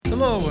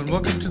Hello and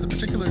welcome to the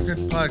Particular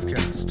Good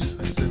podcast.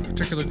 I said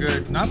particular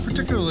good, not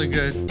particularly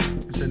good.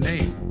 It's a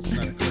name,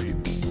 not a claim.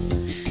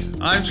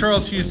 I'm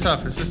Charles Hughes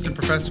Huff, Assistant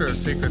Professor of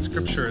Sacred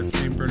Scripture at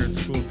St. Bernard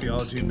School of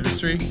Theology and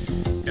Ministry,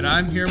 and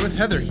I'm here with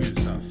Heather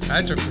Hughes Huff,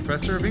 Adjunct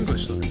Professor of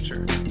English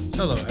Literature.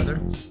 Hello, Heather.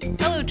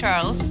 Hello,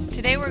 Charles.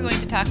 Today we're going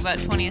to talk about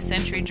 20th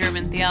century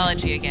German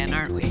theology again,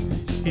 aren't we?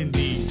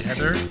 Indeed,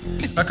 Heather.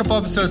 A couple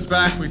episodes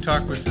back, we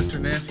talked with Sister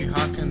Nancy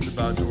Hopkins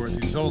about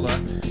Dorothy Zola,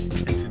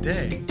 and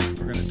today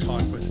we're going to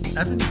talk with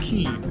Evan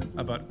Keen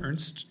about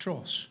Ernst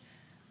Troeltsch.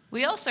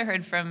 We also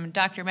heard from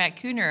Dr. Matt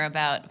Kuhner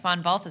about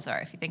von Balthasar,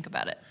 if you think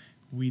about it.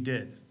 We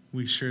did.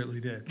 We surely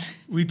did.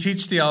 We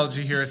teach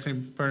theology here at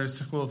St. Bernard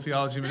School of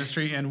Theology and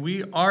Ministry, and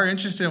we are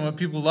interested in what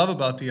people love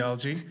about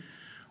theology,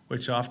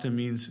 which often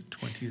means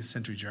 20th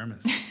century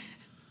Germans.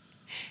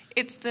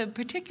 It's the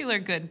particular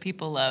good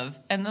people love,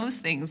 and those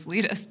things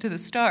lead us to the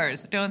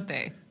stars, don't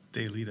they?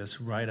 They lead us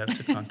right up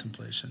to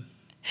contemplation.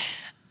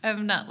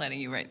 I'm not letting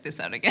you write this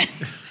out again.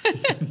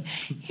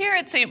 Here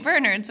at St.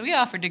 Bernard's, we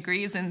offer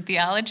degrees in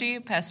theology,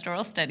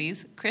 pastoral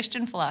studies,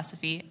 Christian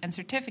philosophy, and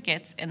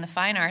certificates in the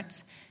fine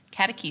arts,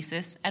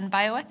 catechesis, and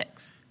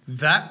bioethics.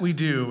 That we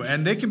do,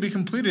 and they can be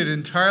completed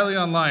entirely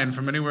online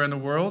from anywhere in the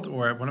world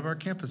or at one of our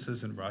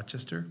campuses in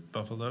Rochester,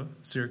 Buffalo,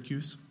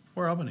 Syracuse,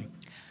 or Albany.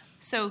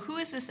 So who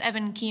is this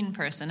Evan Keen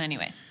person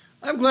anyway?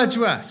 I'm glad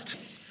you asked.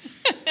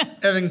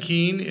 Evan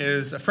Keen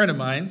is a friend of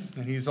mine,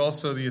 and he's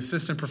also the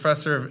Assistant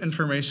Professor of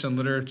Information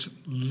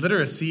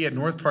Literacy at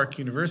North Park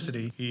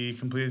University. He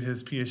completed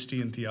his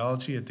PhD in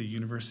theology at the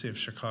University of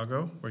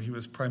Chicago, where he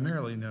was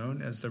primarily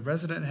known as the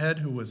resident head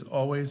who was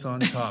always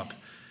on top.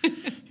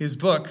 His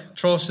book,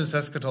 Troeltsch's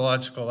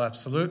Eschatological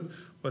Absolute,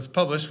 was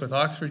published with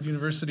Oxford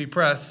University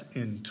Press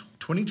in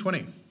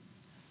 2020.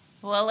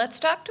 Well, let's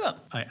talk to him.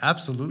 I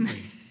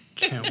absolutely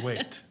can't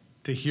wait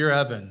to hear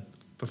Evan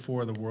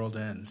before the world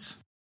ends.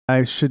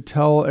 I should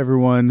tell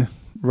everyone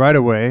right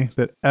away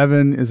that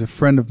Evan is a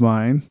friend of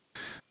mine.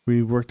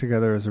 We worked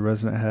together as a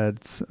resident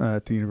heads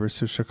at the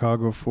University of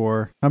Chicago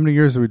for, how many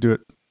years did we do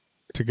it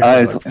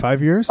together?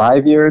 5 years?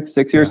 5 years,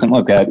 6 years, something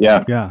like that,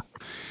 yeah. Yeah.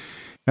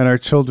 And our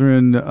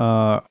children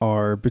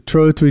are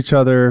betrothed to each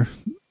other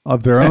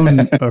of their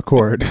own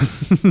accord.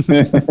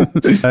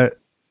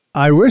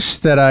 I wish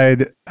that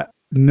I'd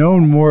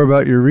known more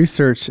about your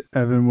research,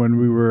 Evan, when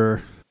we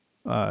were...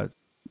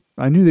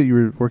 I knew that you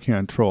were working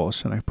on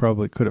Troeltsch, and I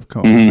probably could have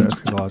come up with the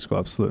Eschatological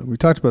Absolute. We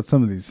talked about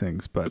some of these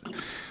things, but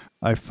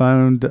I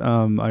found,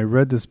 I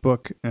read this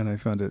book, and I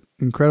found it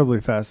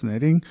incredibly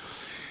fascinating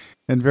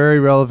and very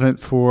relevant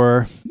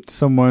for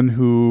someone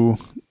who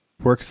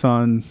works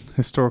on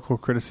historical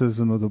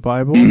criticism of the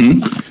Bible.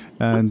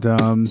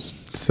 And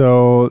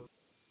so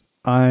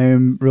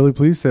I'm really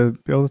pleased to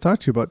be able to talk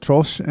to you about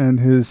Troeltsch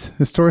and his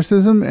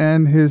historicism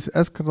and his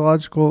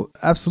Eschatological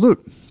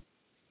Absolute.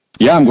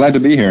 Yeah, I'm glad to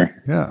be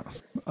here. Yeah.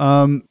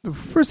 The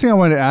first thing I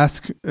wanted to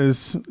ask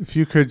is if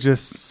you could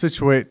just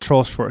situate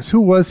Troeltsch for us. Who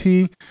was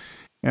he,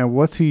 and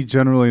what's he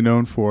generally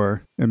known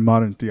for in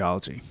modern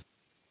theology?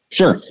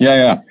 Sure.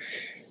 Yeah.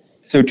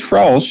 So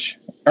Ernst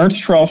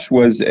Troeltsch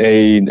was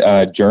a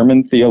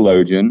German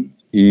theologian.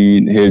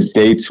 His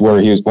dates were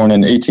he was born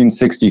in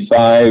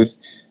 1865.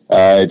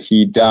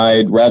 He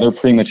died rather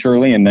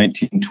prematurely in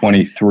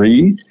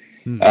 1923.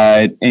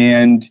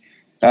 And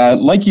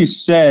like you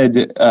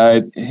said,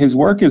 his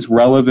work is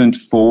relevant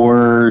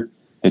for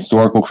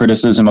historical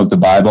criticism of the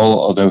Bible,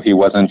 although he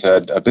wasn't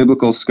a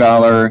biblical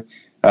scholar.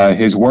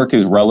 His work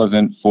is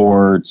relevant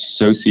for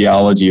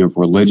sociology of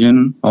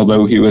religion,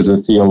 although he was a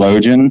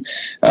theologian.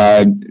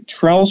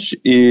 Troeltsch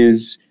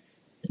is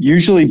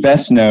usually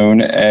best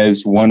known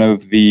as one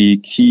of the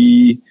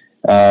key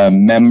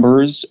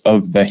members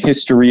of the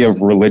History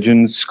of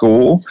Religion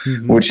School,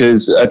 which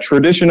is a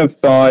tradition of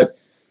thought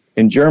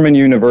in German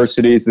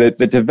universities that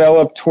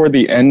developed toward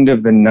the end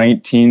of the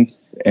 19th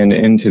and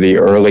into the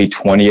early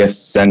 20th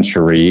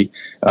century,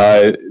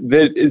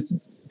 that is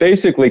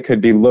basically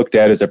could be looked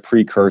at as a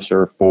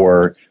precursor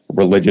for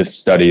religious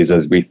studies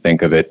as we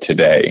think of it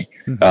today.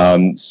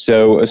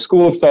 So a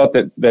school of thought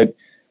that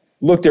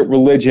looked at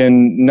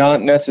religion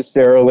not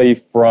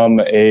necessarily from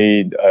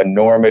a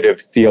normative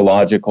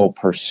theological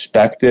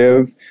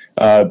perspective,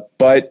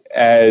 but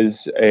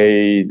as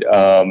a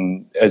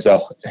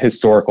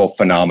historical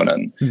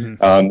phenomenon.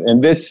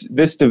 And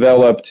this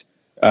developed.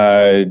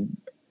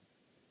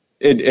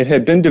 It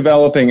had been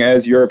developing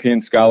as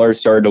European scholars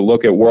started to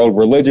look at world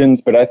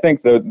religions, but I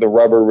think the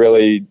rubber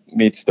really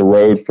meets the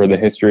road for the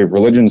History of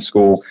Religion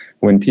School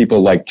when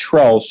people like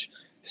Troeltsch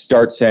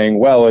start saying,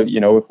 well,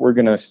 if we're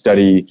going to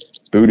study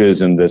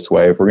Buddhism this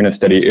way, if we're going to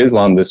study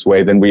Islam this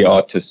way, then we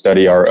ought to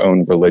study our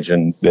own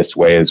religion this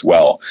way as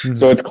well.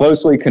 So it's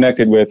closely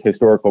connected with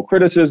historical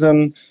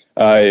criticism.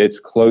 It's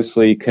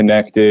closely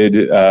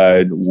connected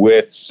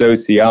with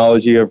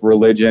sociology of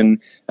religion.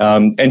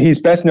 And he's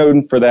best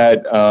known for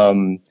that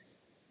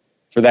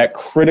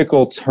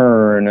critical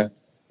turn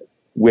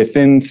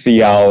within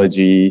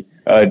theology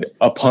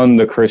upon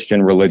the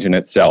Christian religion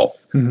itself.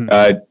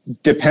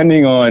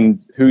 Depending on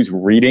who's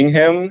reading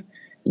him,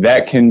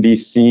 that can be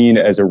seen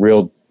as a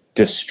real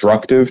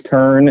destructive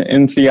turn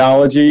in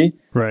theology.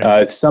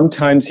 Right.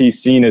 Sometimes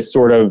he's seen as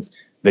sort of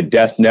the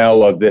death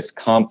knell of this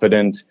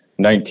confident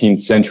 19th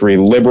century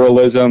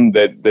liberalism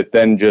that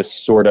then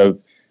just sort of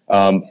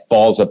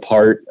falls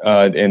apart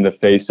in the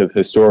face of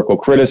historical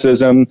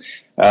criticism.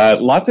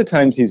 Lots of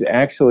times he's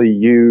actually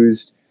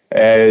used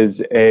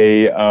as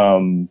a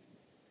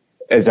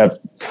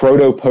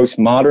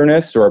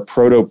proto-postmodernist or a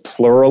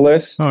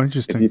proto-pluralist. Oh,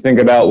 interesting. If you think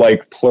about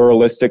like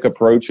pluralistic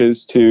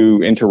approaches to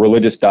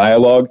interreligious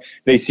dialogue,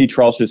 they see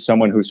Trelsch as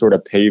someone who sort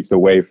of paved the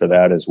way for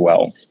that as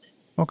well.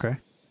 Okay.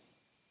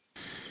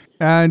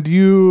 And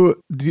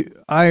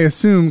I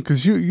assume,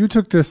 because you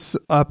took this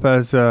up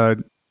as a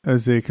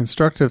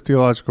constructive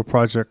theological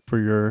project for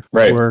your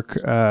work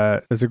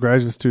as a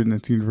graduate student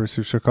at the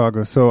University of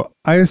Chicago. So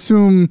I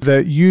assume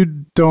that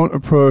you don't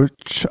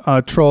approach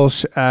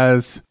Trelsch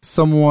as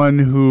someone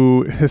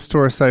who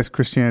historicized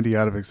Christianity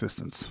out of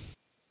existence.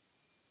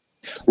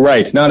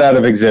 Right, not out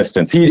of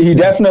existence. He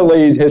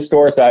definitely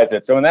historicized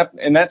it. So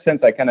in that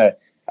sense,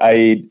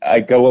 I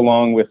go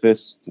along with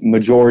this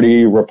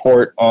majority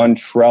report on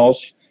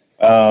Trelsch.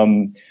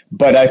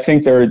 But I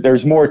think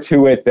there's more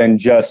to it than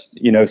just,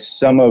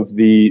 some of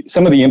the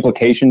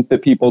implications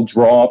that people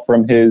draw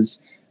from his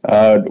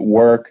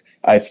work,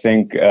 I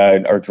think,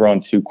 are drawn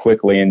too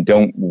quickly and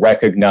don't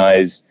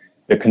recognize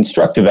the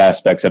constructive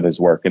aspects of his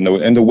work and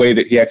the way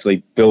that he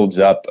actually builds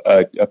up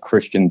a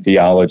Christian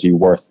theology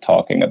worth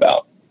talking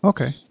about.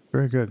 Okay,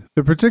 very good.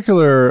 The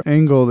particular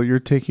angle that you're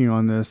taking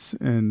on this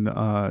in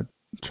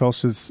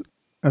Trelsch's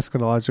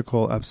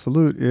eschatological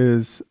absolute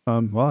is,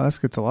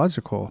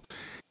 eschatological.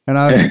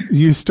 And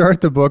you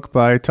start the book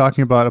by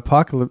talking about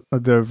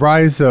the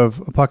rise of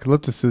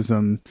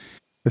apocalypticism,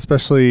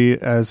 especially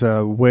as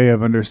a way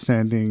of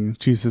understanding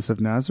Jesus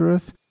of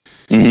Nazareth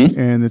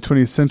in the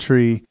 20th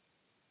century,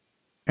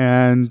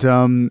 and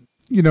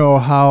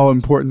how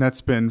important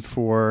that's been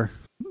for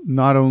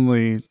not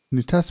only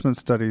New Testament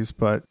studies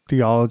but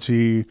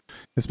theology,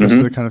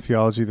 especially the kind of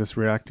theology that's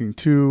reacting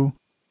to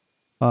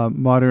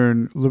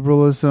modern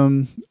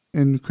liberalism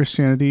in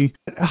Christianity.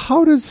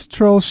 How does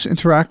Trelsch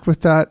interact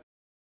with that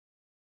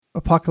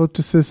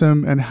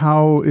apocalypticism, and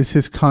how is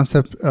his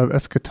concept of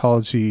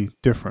eschatology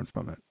different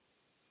from it?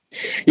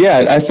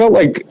 Yeah, I felt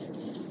like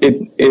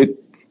it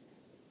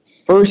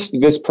first,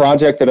 this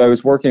project that I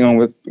was working on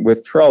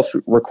with Trelsch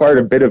required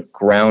a bit of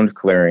ground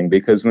clearing,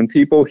 because when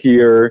people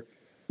hear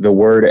the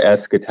word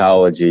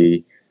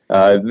eschatology,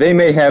 they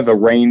may have a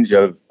range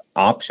of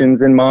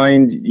options in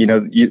mind.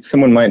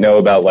 Someone might know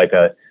about like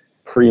a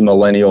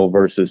premillennial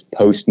versus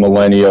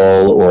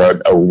postmillennial or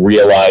a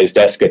realized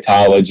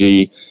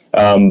eschatology.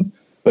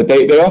 But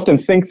they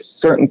often think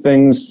certain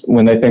things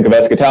when they think of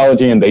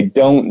eschatology, and they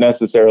don't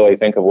necessarily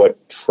think of what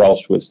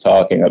Trelsch was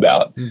talking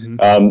about.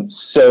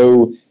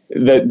 So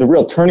the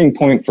real turning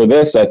point for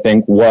this, I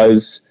think,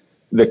 was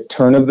the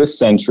turn of the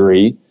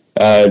century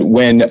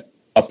when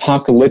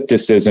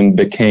apocalypticism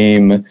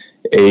became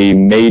a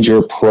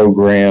major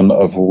program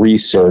of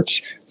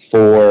research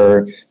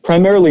for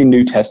primarily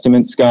New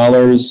Testament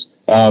scholars,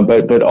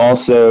 but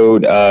also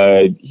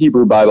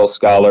Hebrew Bible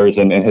scholars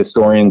and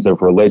historians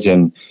of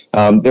religion.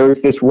 There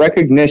was this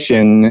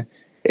recognition,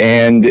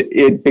 and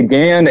it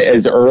began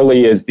as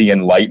early as the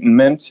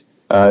Enlightenment.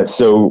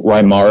 So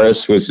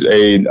Reimarus was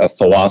a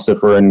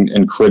philosopher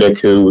and critic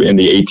who in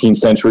the 18th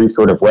century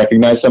sort of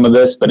recognized some of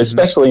this, but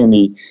especially in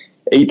the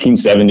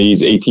 1870s,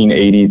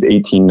 1880s,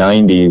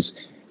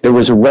 1890s, there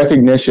was a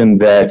recognition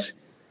that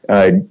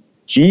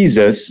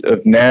Jesus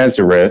of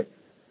Nazareth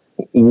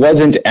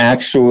wasn't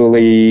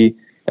actually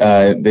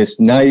this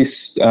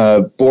nice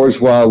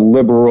bourgeois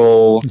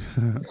liberal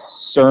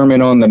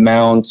Sermon on the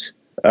Mount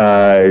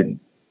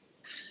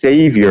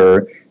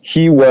savior.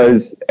 He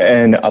was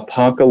an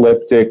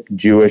apocalyptic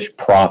Jewish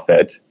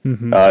prophet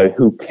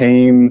who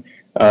came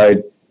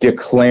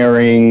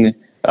declaring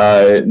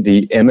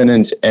the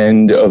imminent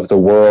end of the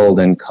world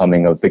and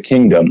coming of the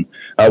kingdom,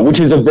 which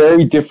is a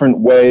very different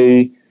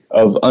way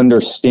of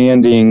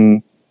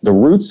understanding the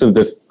roots of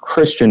the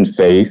Christian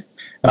faith,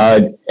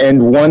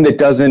 and one that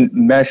doesn't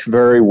mesh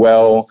very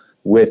well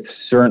with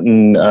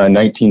certain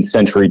 19th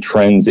century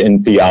trends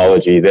in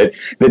theology that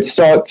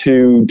sought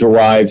to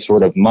derive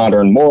sort of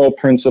modern moral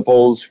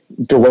principles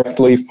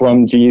directly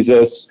from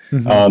Jesus,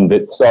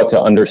 that sought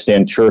to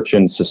understand church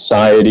and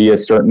society a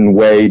certain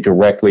way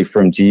directly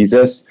from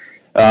Jesus.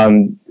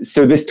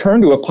 So this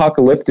turn to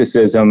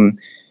apocalypticism,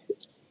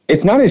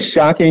 it's not as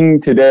shocking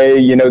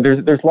today.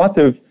 There's lots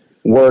of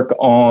work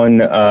on,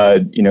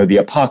 the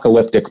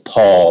apocalyptic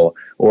Paul,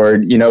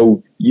 or,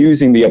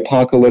 using the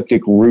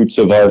apocalyptic roots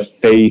of our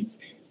faith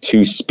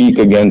to speak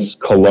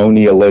against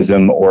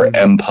colonialism or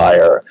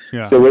empire. Yeah.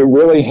 So it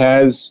really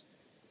has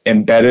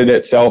embedded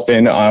itself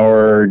in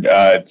our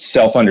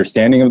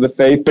self-understanding of the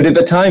faith. But at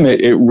the time,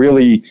 it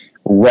really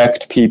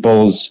wrecked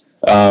people's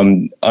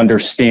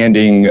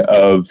understanding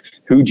of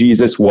who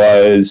Jesus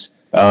was,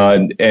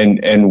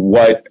 and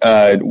what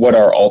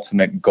our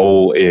ultimate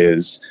goal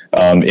is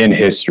in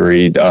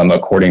history,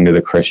 according to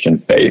the Christian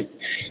faith.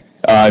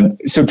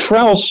 So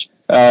Trelsch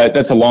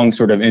that's a long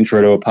sort of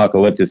intro to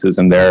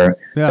apocalypticism there.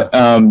 Yeah.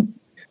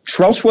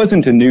 Troeltsch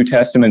wasn't a New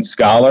Testament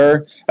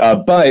scholar,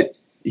 but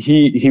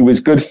he was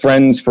good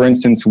friends, for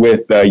instance,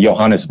 with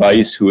Johannes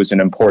Weiss, who was an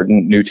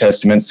important New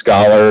Testament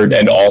scholar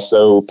and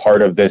also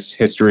part of this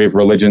history of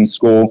religion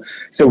school.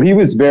 So he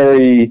was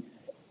very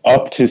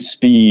up to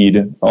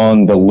speed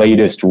on the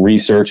latest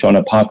research on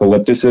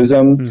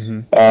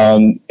apocalypticism,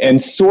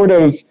 and sort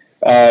of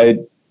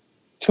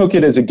took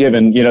it as a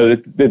given,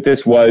 that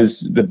this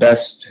was the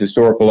best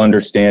historical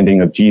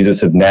understanding of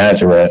Jesus of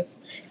Nazareth.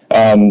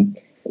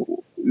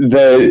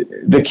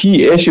 The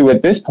key issue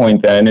at this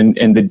point then,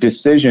 and the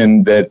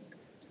decision that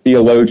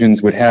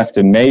theologians would have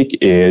to make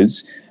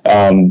is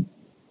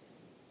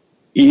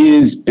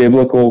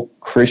biblical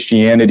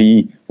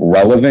Christianity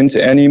relevant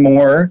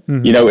anymore?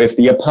 If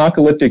the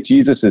apocalyptic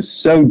Jesus is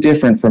so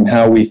different from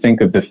how we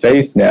think of the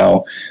faith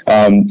now,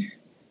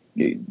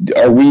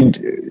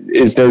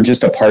 is there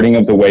just a parting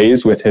of the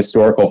ways with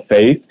historical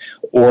faith,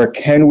 or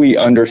can we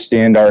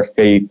understand our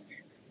faith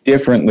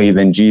differently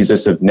than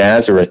Jesus of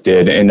Nazareth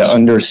did and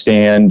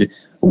understand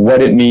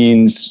what it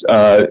means,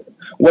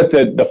 what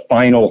the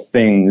final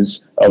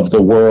things of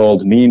the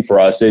world mean for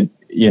us?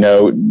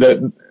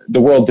 The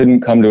world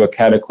didn't come to a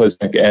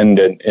cataclysmic end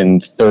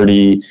in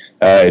 30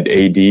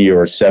 AD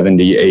or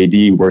 70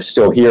 AD. We're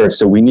still here,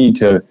 so we need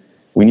to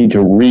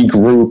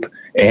regroup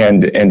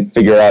and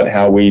figure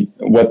out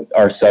what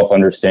our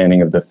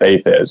self-understanding of the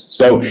faith is.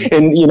 So,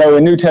 in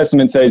New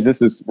Testament says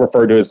this is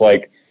referred to as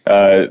like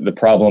the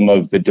problem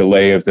of the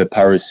delay of the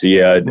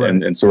parousia, right.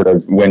 and sort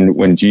of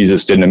when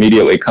Jesus didn't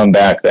immediately come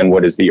back, then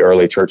what does the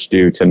early church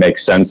do to make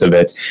sense of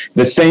it?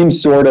 The same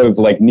sort of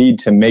like need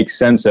to make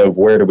sense of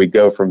where do we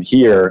go from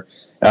here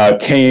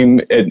came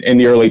in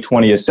the early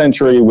 20th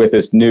century with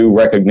this new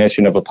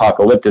recognition of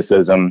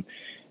apocalypticism.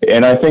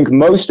 And I think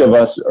most of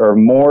us are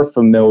more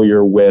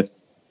familiar with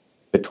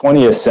the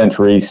 20th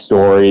century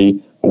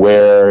story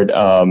where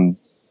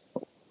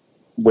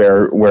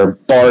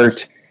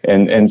Barth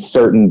and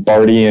certain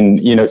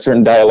Barthian,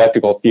 certain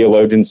dialectical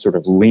theologians sort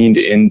of leaned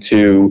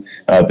into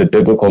the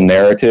biblical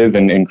narrative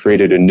and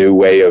created a new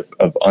way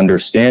of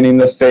understanding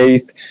the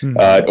faith,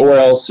 or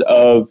else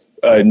of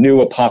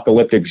new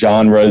apocalyptic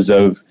genres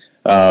of,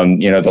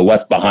 the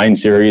Left Behind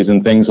series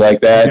and things like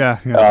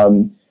that.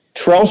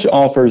 Troeltsch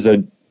offers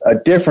a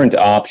different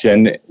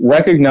option,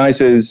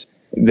 recognizes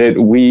that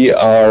we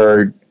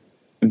are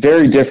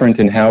very different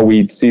in how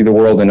we see the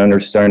world and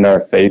understand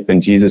our faith than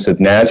Jesus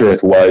of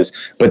Nazareth was,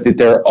 but that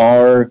there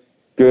are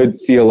good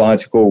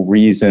theological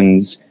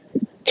reasons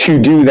to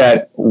do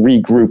that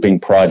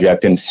regrouping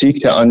project and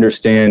seek to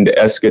understand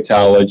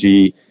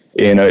eschatology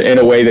in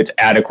a way that's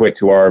adequate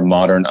to our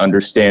modern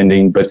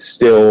understanding, but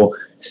still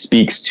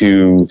speaks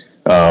to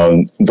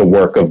the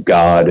work of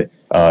God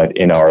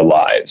in our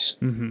lives.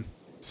 Mm-hmm.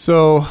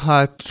 So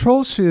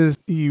Troeltsch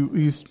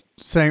he's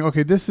saying,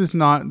 okay, this is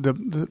not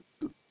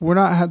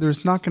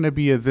there's not going to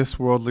be a this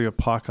worldly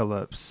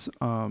apocalypse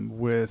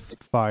with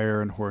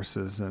fire and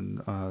horses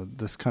and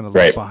this kind of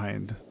left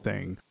behind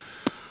thing.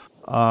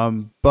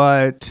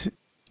 But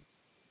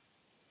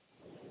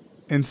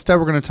instead,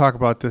 we're going to talk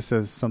about this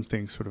as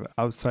something sort of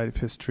outside of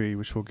history,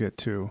 which we'll get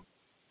to.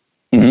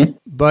 Mm-hmm.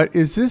 But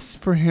is this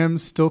for him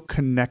still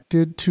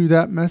connected to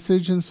that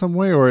message in some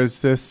way, or is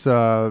this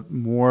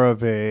more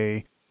of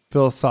a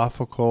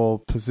philosophical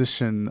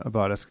position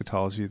about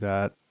eschatology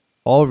that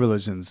all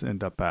religions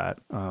end up at?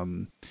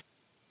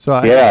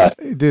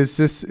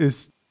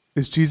 Is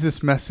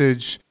Jesus'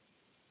 message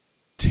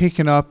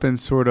taken up and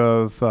sort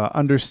of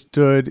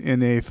understood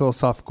in a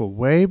philosophical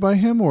way by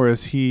him, or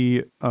is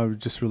he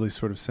just really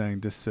sort of saying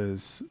this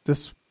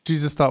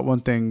Jesus thought one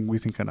thing, we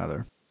think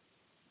another?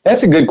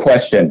 That's a good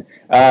question.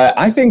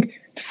 I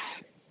think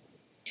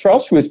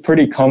Troeltsch was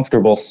pretty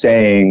comfortable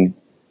saying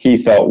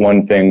he felt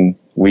one thing,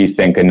 we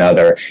think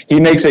another. He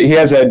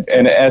has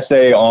an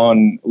essay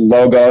on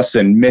logos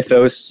and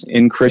mythos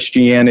in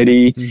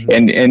Christianity,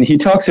 and he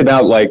talks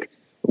about like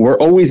we're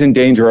always in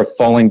danger of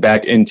falling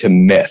back into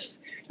myth.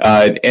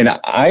 And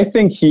I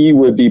think he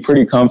would be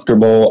pretty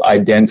comfortable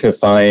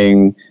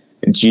identifying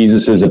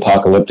Jesus's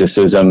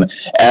apocalypticism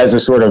as a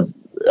sort of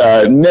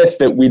myth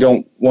that we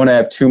don't want to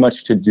have too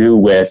much to do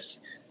with.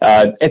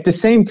 At the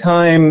same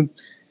time,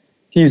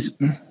 he's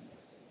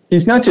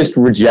not just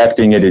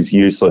rejecting it as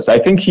useless. I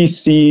think he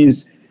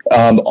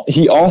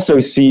also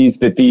sees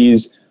that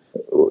these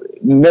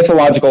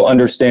mythological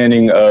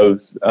understanding of,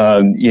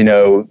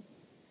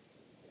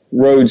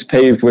 roads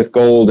paved with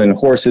gold and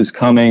horses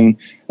coming,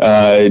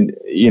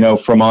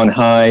 from on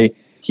high,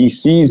 he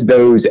sees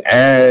those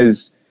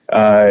as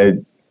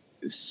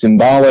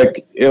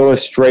symbolic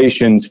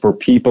illustrations for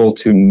people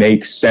to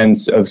make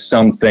sense of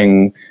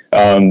something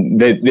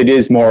that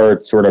is more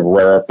sort of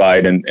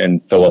rarefied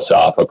and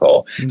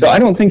philosophical. Mm-hmm. So I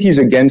don't think he's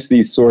against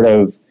these sort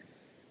of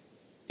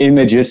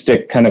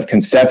imagistic kind of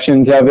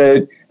conceptions of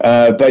it,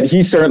 but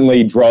he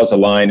certainly draws a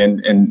line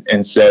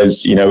and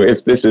says,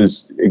 if this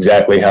is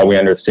exactly how we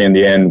understand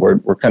the end, we're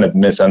kind of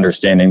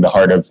misunderstanding the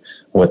heart of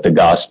what the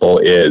gospel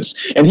is.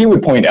 And he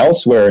would point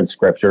elsewhere in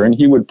Scripture, and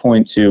he would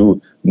point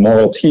to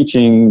moral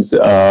teachings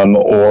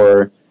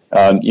or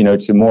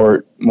to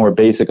more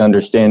basic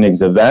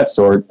understandings of that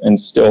sort, and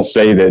still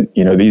say that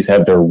these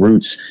have their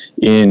roots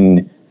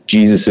in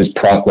Jesus's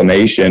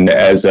proclamation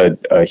as a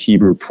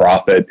Hebrew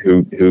prophet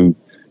who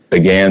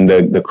began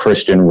the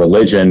Christian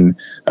religion.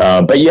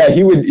 But yeah,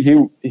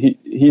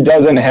 he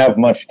doesn't have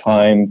much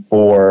time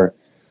for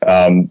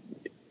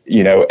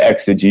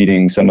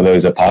exegeting some of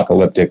those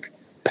apocalyptic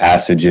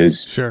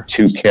passages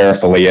too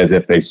carefully, as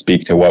if they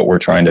speak to what we're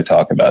trying to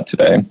talk about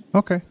today.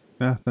 Okay.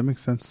 Yeah, that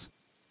makes sense.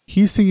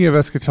 He's thinking of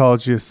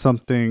eschatology as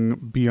something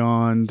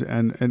beyond,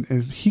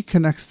 and he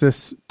connects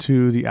this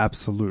to the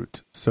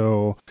absolute.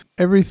 So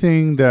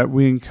everything that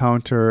we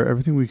encounter,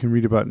 everything we can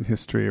read about in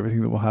history,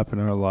 everything that will happen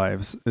in our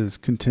lives is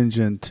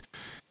contingent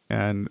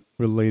and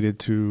related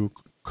to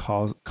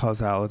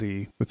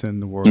causality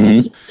within the world.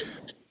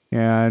 Mm-hmm.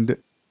 And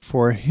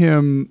for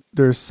him,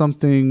 there's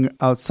something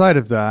outside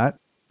of that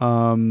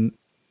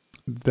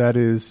that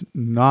is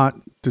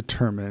not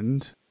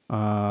determined,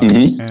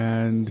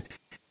 and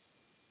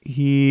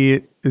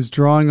he is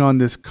drawing on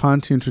this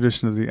Kantian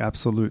tradition of the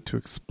absolute to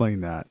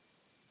explain that.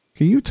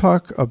 Can you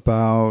talk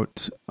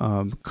about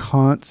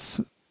Kant's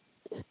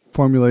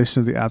formulation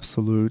of the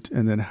absolute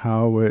and then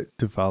how it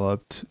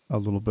developed a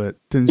little bit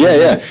in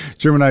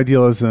German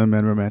idealism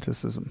and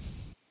romanticism?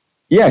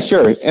 Yeah,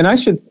 sure. And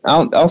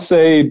I'll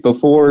say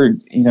before,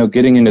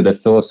 getting into the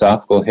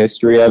philosophical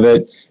history of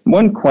it,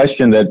 one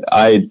question that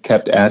I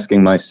kept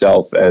asking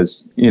myself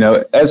as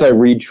I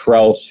read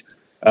Trelsch,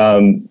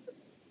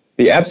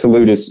 the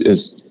absolute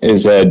is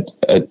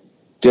a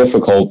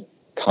difficult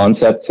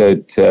concept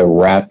to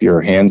wrap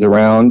your hands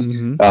around.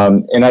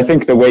 Mm-hmm. And I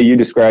think the way you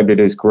described it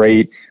is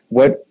great.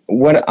 What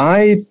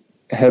I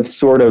have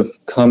sort of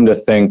come to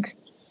think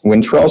when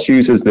Trelsch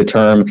uses the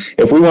term,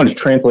 if we want to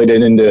translate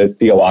it into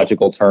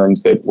theological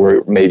terms that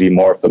we're maybe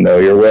more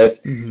familiar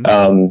with,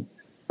 mm-hmm.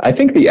 I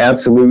think the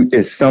absolute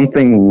is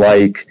something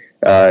like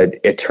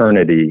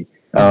eternity.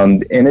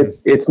 And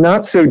it's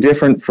not so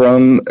different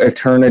from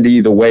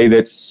eternity the way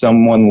that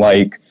someone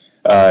like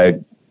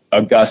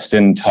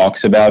Augustine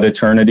talks about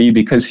eternity,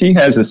 because he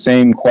has the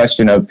same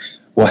question of,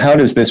 well, how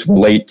does this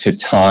relate to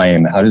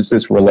time? How does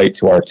this relate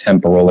to our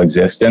temporal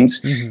existence?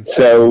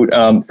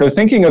 Mm-hmm. So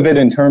thinking of it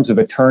in terms of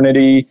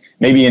eternity,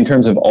 maybe in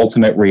terms of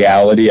ultimate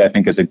reality, I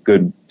think is a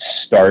good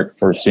start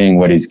for seeing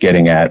what he's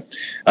getting at.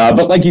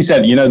 But like you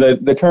said,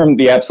 the term,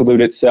 the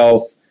absolute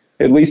itself,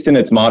 at least in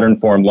its modern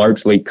form,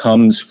 largely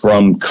comes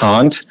from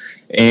Kant.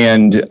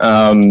 And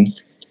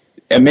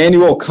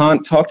Immanuel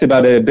Kant talked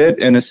about it a bit,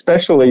 and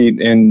especially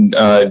in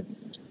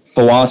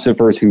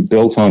philosophers who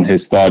built on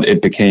his thought,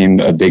 it became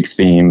a big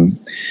theme.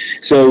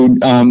 So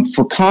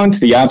for Kant,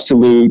 the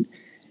absolute,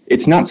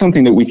 it's not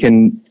something that we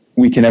can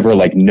ever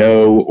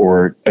know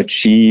or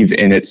achieve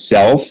in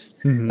itself,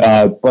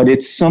 mm-hmm. But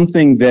it's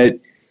something that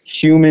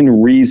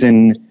human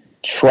reason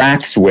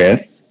tracks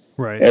with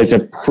as a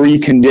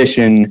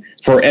precondition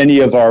for any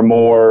of our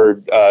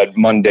more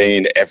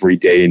mundane,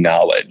 everyday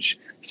knowledge.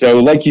 So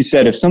like you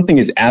said, if something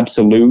is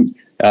absolute,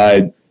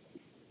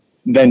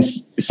 then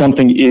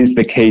something is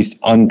the case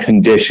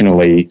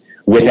unconditionally,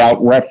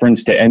 without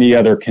reference to any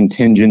other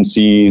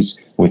contingencies,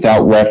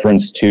 without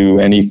reference to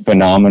any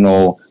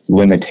phenomenal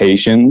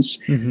limitations.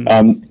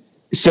 Mm-hmm.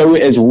 So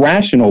as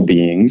rational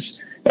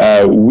beings,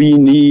 we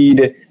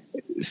need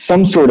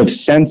some sort of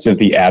sense of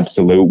the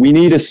absolute. We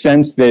need a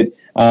sense that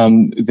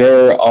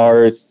there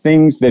are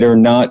things that are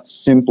not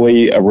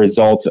simply a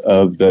result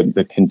of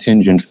the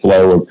contingent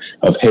flow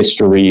of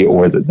history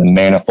or the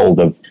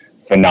manifold of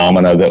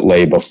phenomena that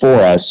lay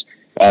before us,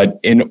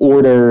 in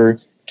order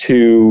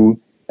to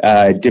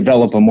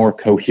develop a more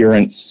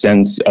coherent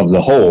sense of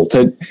the whole,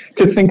 to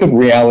think of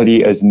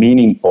reality as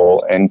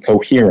meaningful and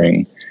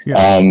cohering.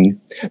 Yeah.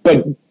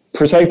 But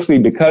precisely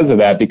because of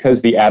that,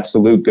 because the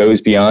absolute goes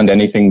beyond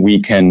anything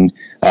we can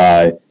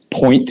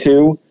point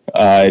to,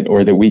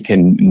 or that we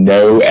can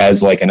know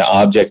as like an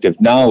object of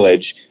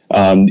knowledge,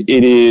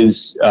 it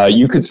is,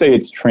 you could say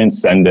it's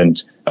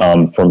transcendent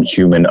from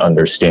human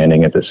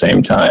understanding at the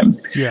same time.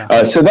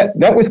 Yeah. So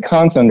that was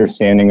Kant's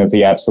understanding of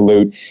the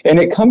absolute, and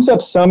it comes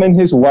up some in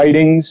his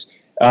writings.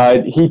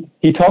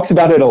 He talks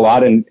about it a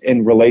lot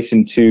in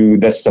relation to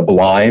the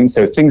sublime,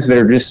 so things that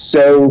are just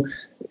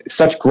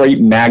such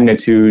great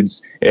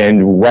magnitudes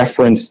and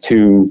reference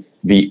to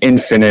the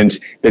infinite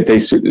that they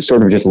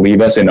sort of just leave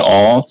us in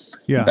awe.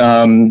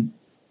 Yeah.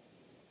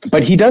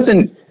 But he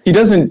doesn't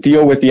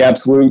deal with the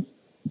absolute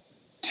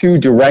too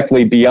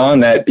directly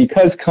beyond that,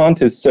 because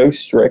Kant is so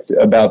strict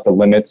about the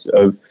limits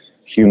of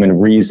human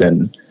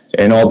reason.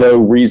 And although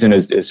reason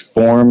is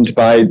formed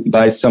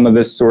by some of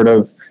this sort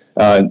of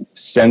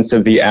sense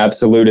of the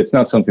absolute, it's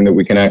not something that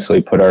we can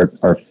actually put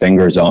our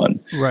fingers on.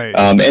 Right.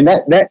 And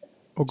that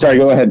sorry,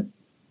 go ahead.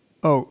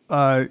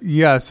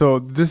 Yeah. So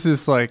this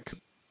is like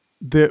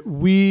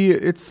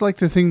it's like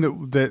the thing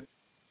that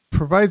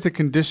provides a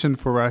condition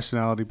for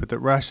rationality, but that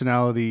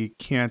rationality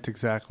can't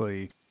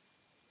exactly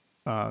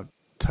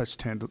touch,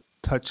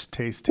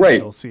 taste,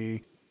 handle,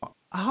 see.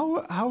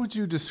 How would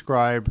you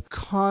describe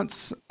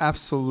Kant's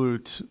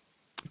absolute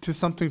to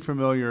something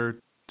familiar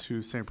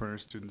to St.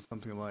 Bernard students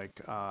something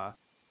like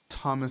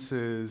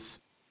Thomas's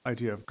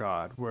idea of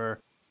God, where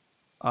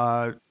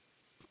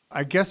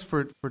I guess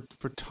for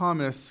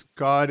Thomas,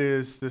 God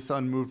is this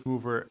unmoved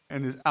mover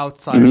and is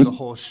outside of the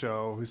whole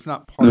show. He's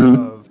not part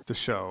of the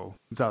show.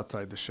 It's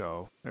outside the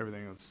show.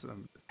 Everything else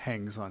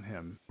hangs on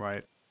him,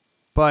 right?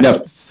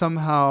 But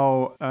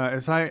somehow,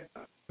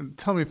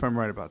 tell me if I'm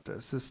right about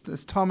this.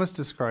 As Thomas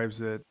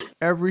describes it,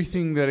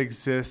 everything that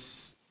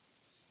exists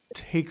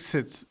takes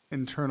its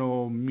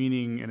internal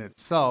meaning in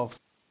itself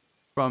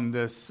from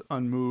this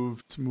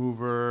unmoved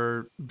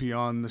mover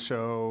beyond the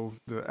show,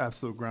 the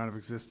absolute ground of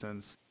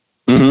existence.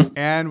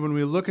 And when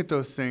we look at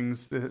those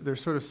things, they're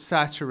sort of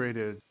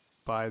saturated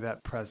by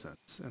that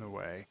presence in a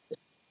way.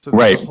 So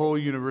that the whole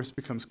universe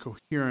becomes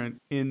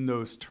coherent in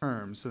those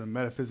terms. So the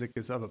metaphysic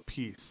is of a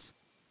piece.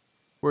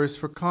 Whereas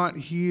for Kant,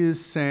 he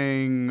is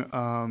saying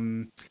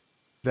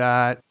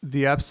that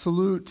the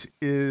absolute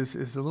is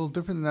a little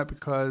different than that,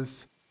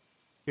 because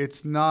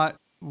it's not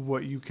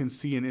what you can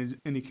see in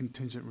any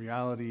contingent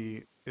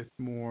reality. It's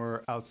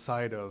more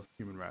outside of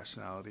human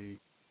rationality,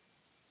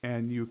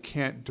 and you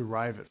can't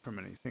derive it from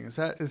anything. Is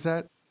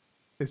that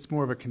it's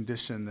more of a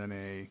condition than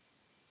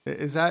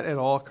is that at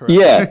all correct?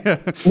 Yeah.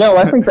 No,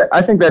 I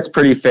think that's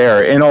pretty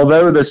fair. And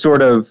although the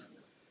sort of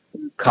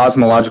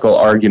cosmological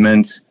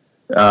argument,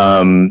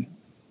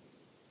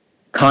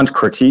 Kant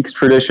critiques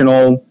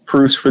traditional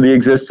proofs for the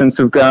existence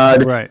of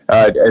God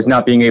as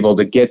not being able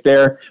to get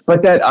there.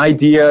 But that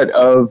idea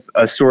of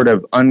a sort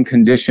of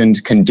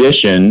unconditioned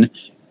condition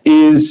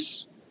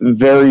is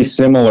very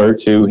similar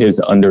to his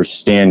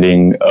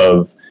understanding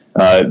of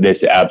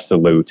this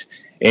absolute.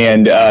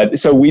 And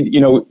so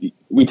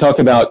we talk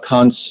about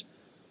Kant's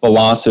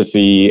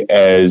philosophy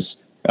as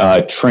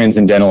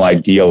transcendental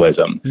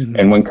idealism.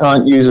 And when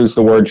Kant uses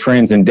the word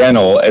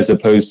transcendental as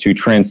opposed to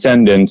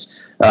transcendent,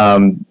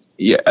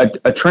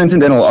 a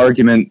transcendental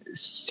argument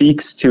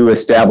seeks to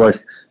establish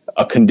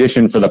a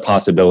condition for the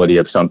possibility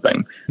of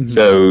something.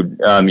 So,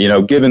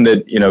 given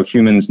that,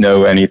 humans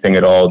know anything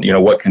at all,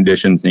 what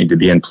conditions need to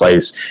be in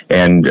place.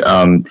 And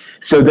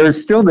so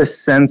there's still this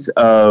sense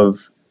of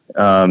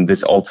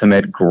this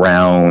ultimate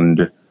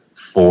ground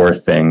for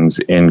things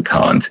in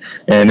Kant.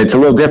 And it's a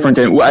little different.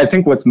 And I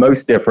think what's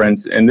most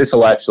different, and this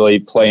will actually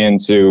play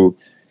into,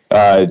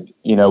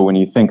 when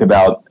you think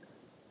about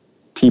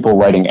people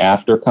writing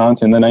after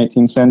Kant in the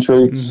 19th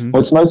century,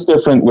 what's most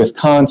different with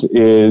Kant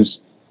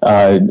is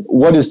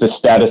what is the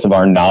status of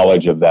our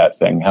knowledge of that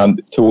thing?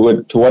 To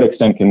what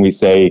extent can we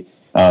say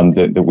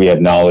that we have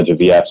knowledge of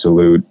the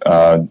absolute,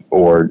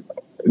 or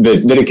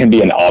that it can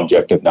be an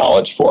object of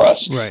knowledge for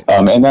us? Right.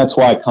 And that's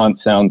why Kant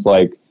sounds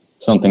like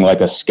something like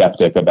a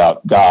skeptic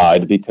about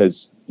God,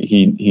 because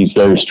he's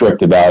very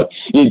strict about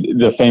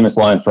the famous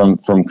line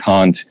from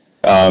Kant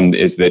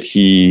is that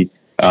he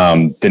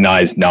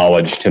denies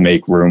knowledge to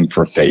make room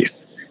for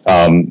faith.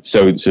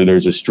 So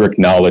there's a strict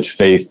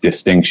knowledge-faith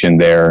distinction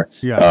there,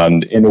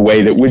 in a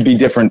way that would be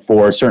different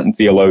for certain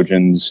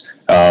theologians,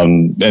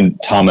 and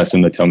Thomas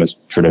and the Thomist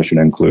tradition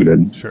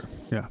included. Sure.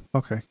 Yeah.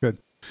 Okay. Good.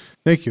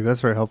 Thank you. That's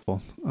very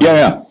helpful.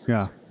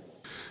 Yeah.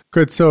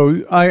 Good.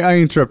 So I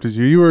interrupted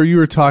you. You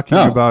were talking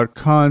about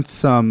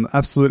Kant's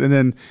absolute, and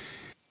then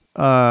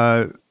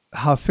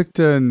how Fichte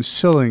and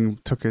Schelling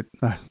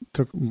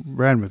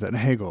ran with it, and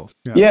Hegel.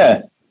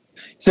 Yeah.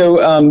 So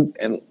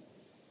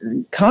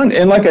Kant,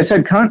 and like I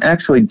said, Kant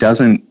actually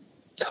doesn't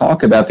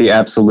talk about the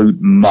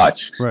absolute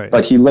much,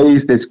 but he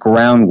lays this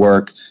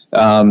groundwork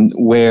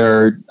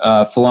where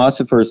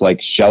philosophers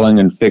like Schelling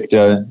and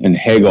Fichte and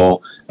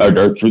Hegel are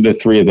the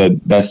three of the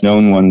best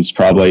known ones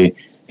probably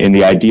in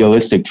the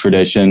idealistic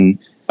tradition,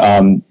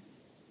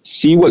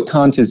 see what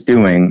Kant is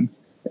doing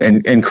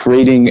and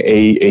creating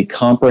a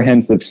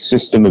comprehensive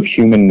system of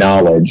human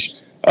knowledge,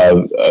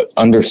 of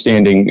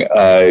understanding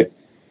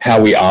how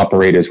we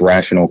operate as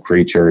rational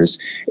creatures,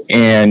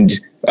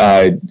 and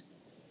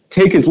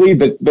take his leave,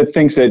 but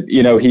thinks that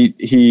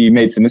he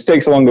made some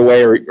mistakes along the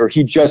way, or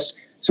he just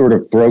sort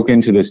of broke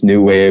into this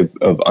new way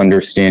of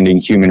understanding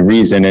human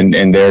reason,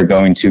 and they're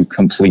going to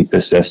complete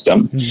the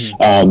system.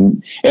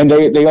 And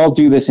they all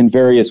do this in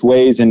various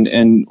ways,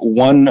 and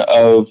one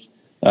of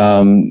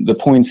the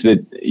points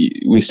that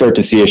we start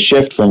to see a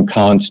shift from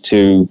Kant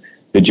to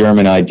the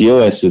German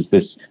idealists is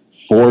this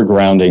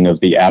foregrounding of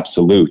the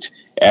absolute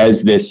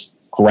as this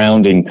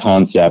grounding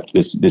concept,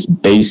 this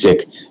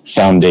basic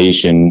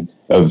foundation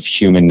of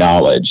human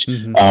knowledge.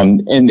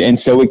 And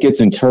so it gets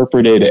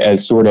interpreted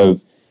as sort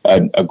of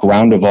a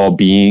ground of all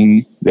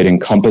being that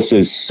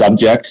encompasses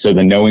subject, so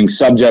the knowing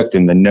subject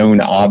and the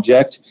known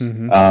object,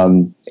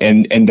 and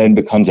then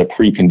becomes a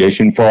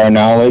precondition for our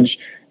knowledge.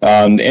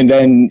 And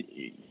then,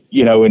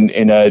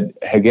 in a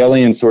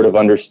Hegelian sort of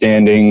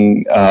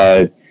understanding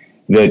that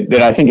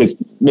I think is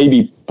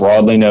maybe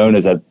broadly known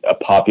as a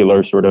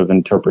popular sort of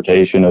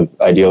interpretation of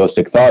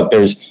idealistic thought,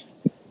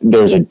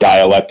 there's a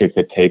dialectic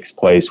that takes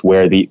place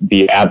where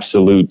the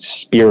absolute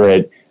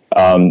spirit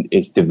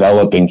is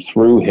developing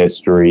through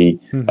history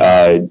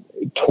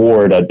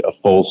toward a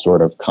full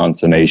sort of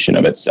consummation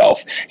of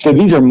itself. So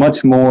these are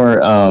much more,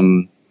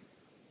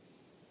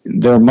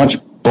 they're much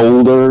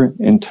bolder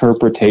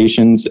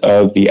interpretations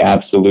of the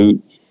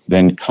absolute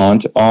than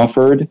Kant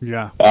offered.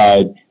 Yeah.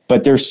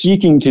 But they're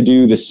seeking to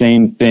do the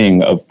same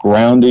thing of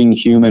grounding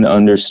human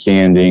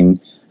understanding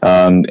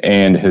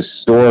and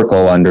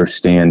historical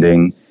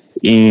understanding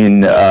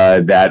in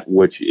that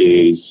which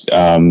is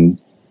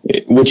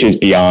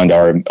beyond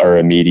our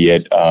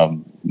immediate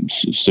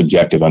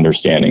subjective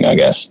understanding. I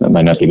guess that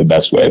might not be the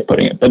best way of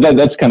putting it, but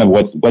that's kind of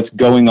what's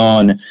going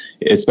on,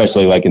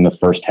 especially like in the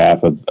first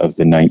half of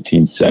the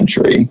 19th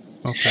century.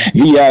 Okay.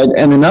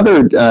 And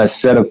another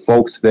set of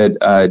folks that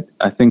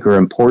I think are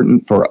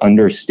important for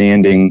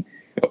understanding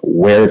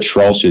where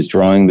Troeltsch is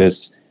drawing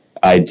this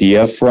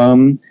idea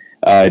from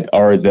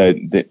are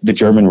the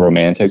German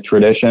Romantic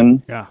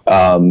tradition. Yeah.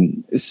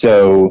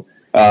 So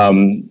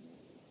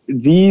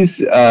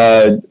these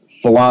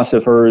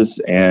philosophers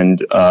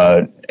and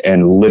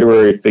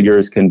literary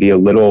figures can be a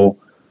little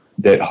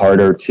bit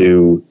harder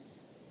to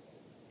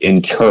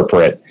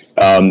interpret.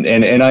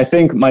 And I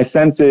think my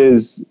sense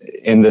is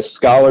in the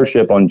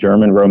scholarship on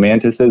German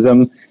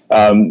Romanticism,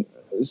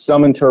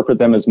 some interpret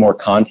them as more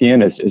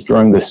Kantian, as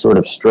drawing this sort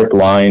of strict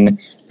line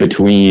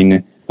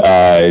between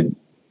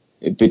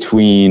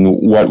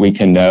what we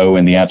can know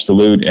and the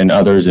absolute, and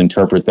others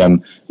interpret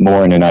them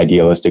more in an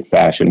idealistic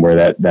fashion where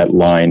that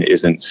line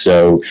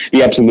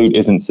the absolute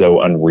isn't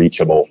so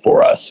unreachable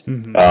for us.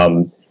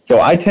 Mm-hmm. So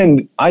I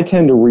tend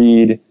to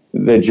read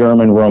the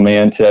German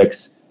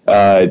Romantics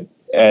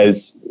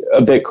as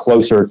a bit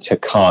closer to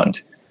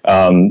Kant.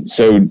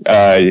 So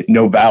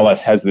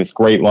Novalis has this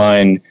great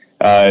line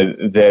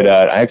that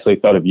I actually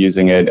thought of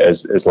using it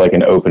as like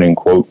an opening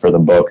quote for the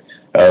book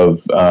of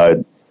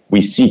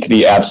we seek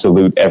the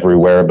absolute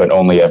everywhere, but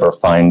only ever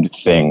find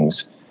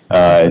things.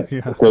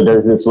 So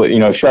there's this,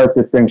 sharp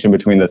distinction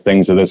between the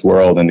things of this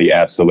world and the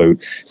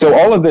absolute. So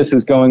all of this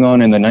is going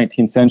on in the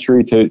 19th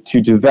century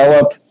to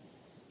develop,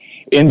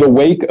 in the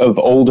wake of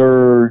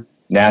older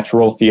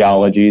natural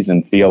theologies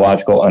and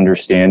theological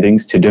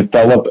understandings, to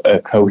develop a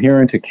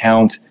coherent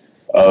account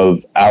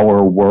of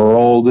our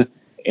world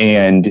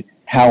and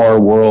how our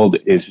world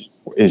is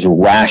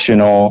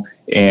rational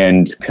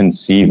and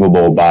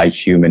conceivable by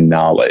human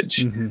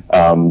knowledge.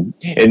 Mm-hmm.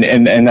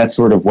 And that's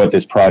sort of what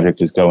this project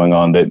is going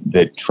on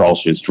that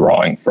Troeltsch is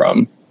drawing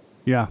from.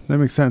 Yeah, that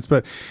makes sense.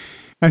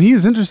 And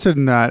he's interested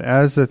in that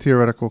as a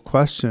theoretical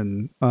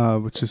question,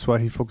 which is why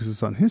he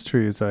focuses on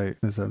history, as I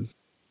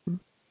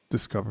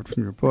discovered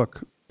from your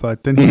book.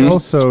 But then he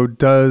also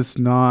does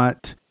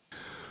not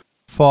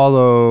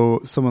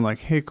follow someone like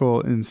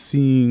Haeckel in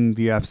seeing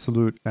the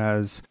absolute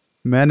as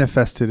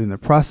manifested in the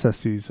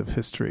processes of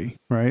history,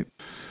 right?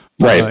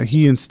 Right.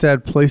 He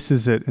instead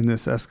places it in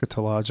this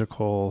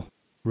eschatological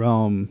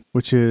realm,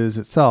 which is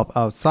itself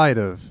outside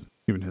of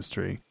human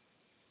history.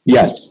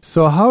 Yeah.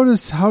 So what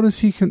does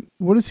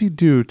he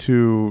do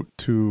to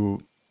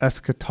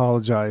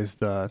eschatologize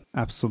the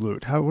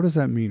absolute? What does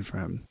that mean for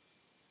him?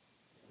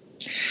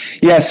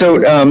 Yeah. So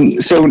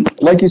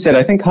like you said,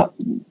 I think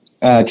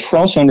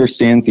Troeltsch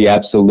understands the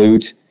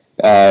absolute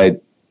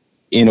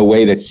in a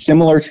way that's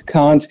similar to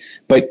Kant,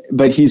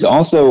 but he's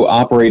also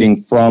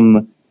operating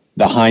from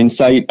the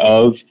hindsight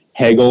of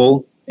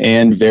Hegel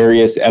and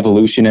various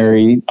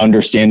evolutionary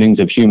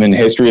understandings of human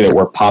history that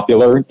were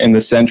popular in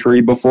the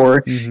century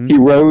before he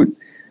wrote.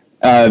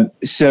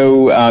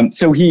 So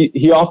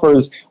he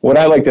offers what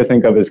I like to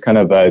think of as kind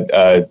of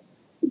a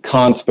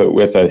Kant, but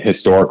with a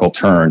historical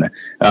turn.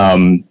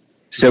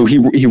 So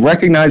he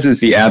recognizes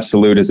the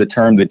absolute as a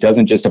term that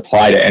doesn't just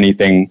apply to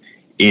anything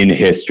in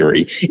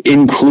history,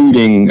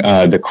 including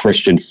the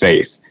Christian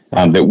faith.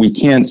 That we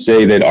can't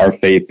say that our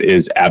faith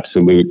is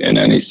absolute in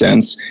any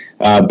sense.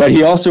 But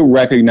he also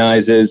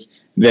recognizes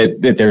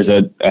that there's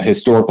a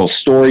historical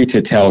story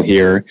to tell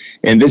here,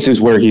 and this is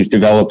where he's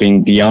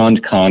developing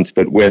beyond Kant,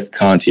 but with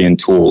Kantian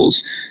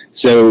tools.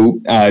 So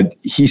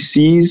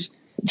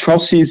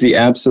Troeltsch sees the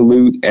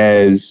absolute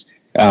as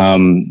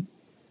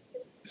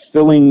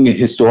filling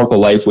historical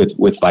life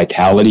with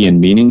vitality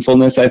and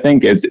meaningfulness, I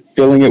think, as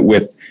filling it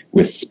with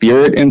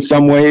spirit in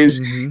some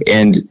ways,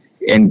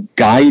 and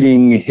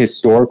guiding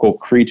historical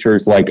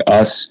creatures like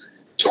us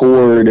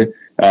toward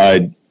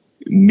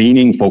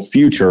meaningful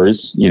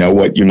futures,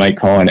 what you might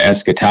call an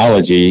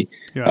eschatology.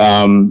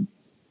 Yeah.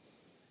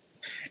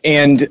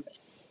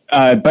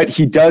 But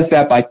he does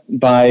that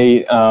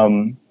by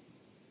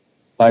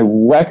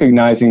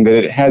recognizing that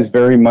it has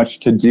very much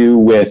to do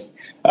with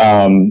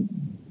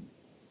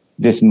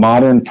this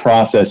modern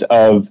process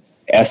of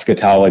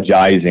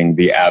eschatologizing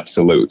the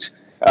absolute.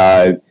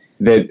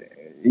 That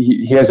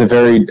he has a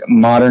very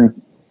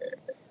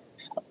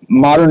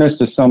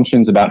modernist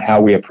assumptions about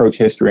how we approach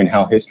history and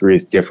how history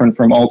is different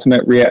from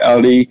ultimate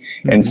reality.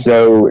 And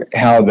so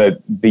how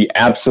the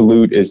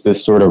absolute is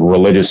this sort of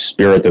religious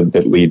spirit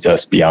that leads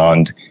us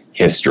beyond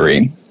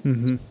history.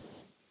 Mm-hmm.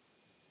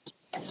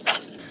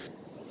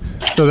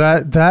 So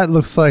that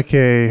looks like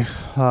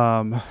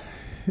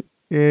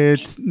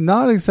it's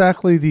not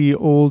exactly the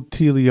old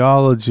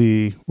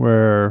teleology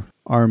where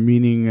our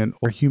meaning and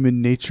our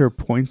human nature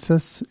points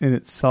us in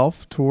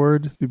itself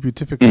toward the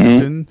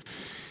beatification.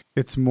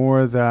 It's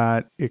more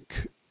that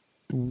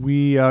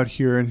we out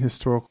here in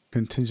historical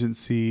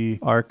contingency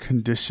are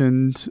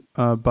conditioned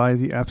by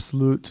the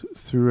absolute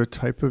through a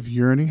type of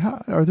yearning?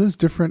 How, are those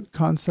different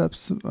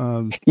concepts?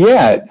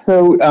 Yeah.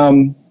 So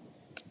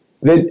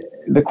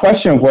the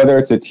question of whether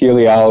it's a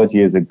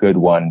teleology is a good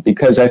one,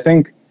 because I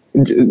think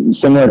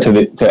similar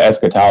to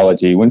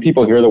eschatology, when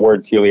people hear the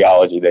word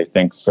teleology, they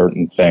think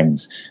certain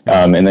things,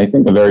 and they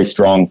think a very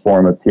strong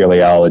form of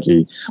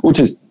teleology, which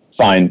is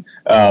fine.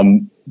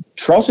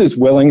 Trelsch is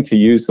willing to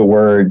use the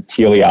word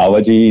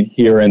teleology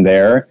here and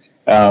there,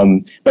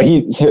 but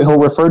he'll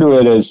refer to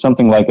it as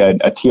something like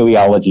a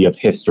teleology of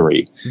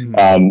history.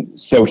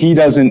 So he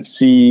doesn't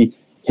see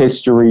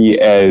history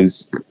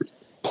as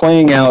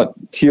playing out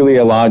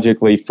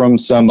teleologically from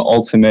some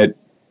ultimate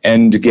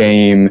end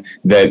game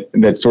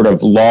that sort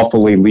of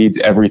lawfully leads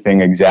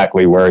everything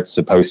exactly where it's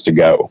supposed to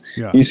go.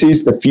 Yeah. He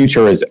sees the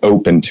future as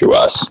open to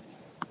us.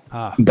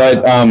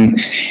 But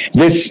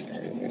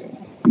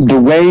the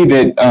way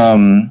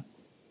that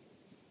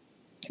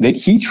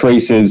he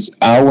traces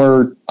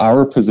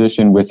our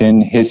position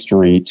within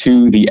history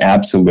to the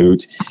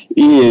absolute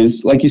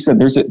is, like you said,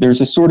 there's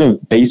a sort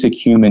of basic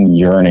human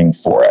yearning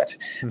for it.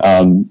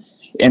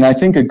 And I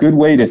think a good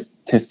way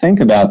to think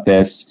about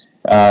this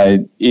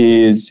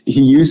is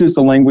he uses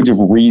the language of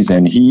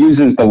reason. He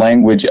uses the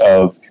language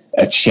of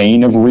a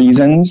chain of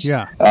reasons,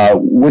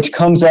 which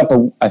comes up.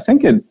 I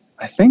think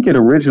it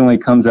originally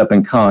comes up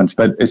in Kant,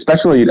 but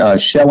especially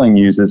Schelling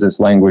uses this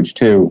language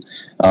too.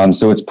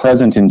 So it's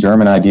present in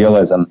German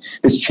idealism.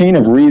 This chain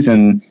of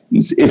reason,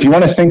 if you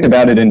want to think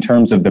about it in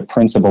terms of the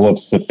principle of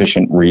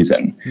sufficient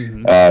reason.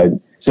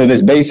 So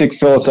this basic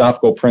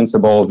philosophical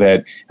principle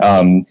that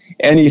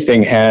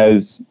anything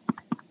has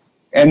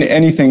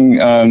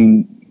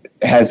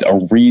a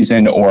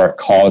reason or a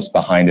cause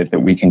behind it that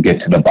we can get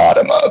to the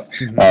bottom of.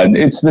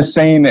 It's the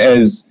same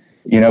as,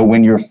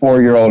 when your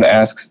 4-year-old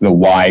asks the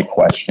why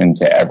question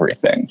to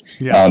everything.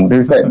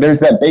 There's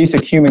that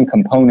basic human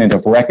component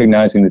of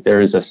recognizing that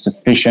there is a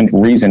sufficient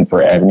reason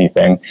for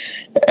anything.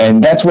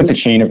 And that's what the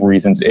chain of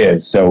reasons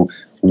is. So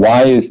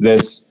why is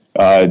this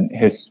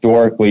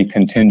historically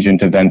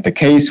contingent event the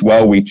case?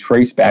 Well, we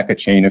trace back a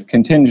chain of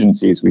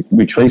contingencies.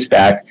 We trace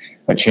back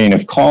a chain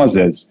of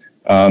causes.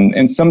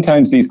 And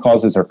sometimes these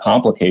causes are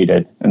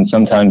complicated, and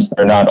sometimes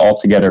they're not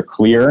altogether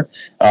clear.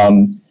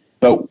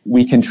 But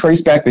we can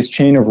trace back this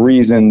chain of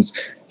reasons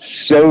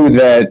so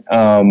that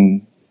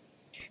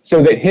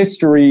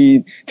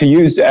history, to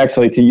use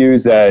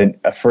a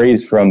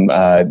phrase from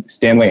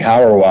Stanley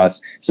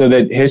Hauerwas, so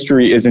that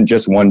history isn't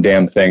just one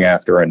damn thing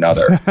after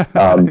another.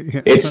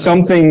 It's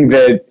something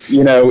that,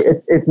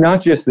 it's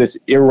not just this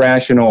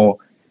irrational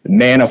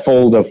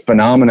manifold of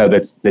phenomena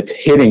that's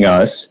hitting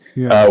us.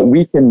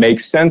 We can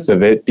make sense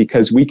of it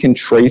because we can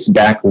trace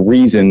back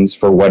reasons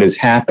for what is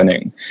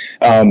happening.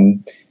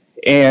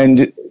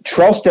 And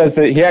Trelsch does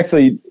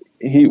that.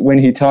 When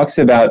he talks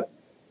about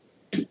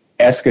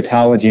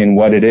eschatology and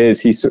what it is,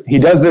 he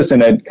does this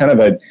in a kind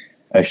of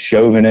a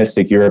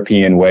chauvinistic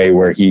European way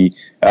where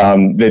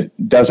that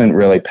doesn't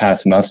really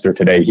pass muster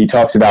today. He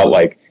talks about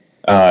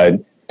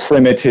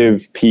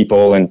primitive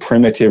people and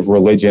primitive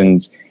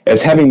religions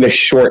as having this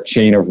short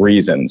chain of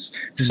reasons.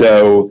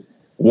 So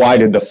why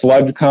did the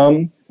flood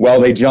come?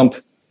 Well, they jump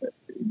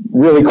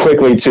really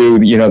quickly to,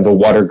 the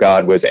water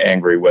god was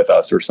angry with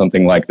us or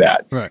something like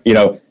that. Right.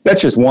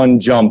 That's just one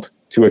jump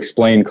to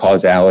explain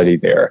causality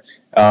there.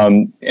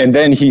 And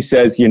then he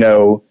says,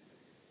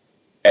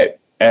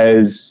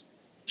 as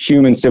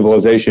human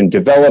civilization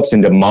develops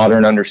into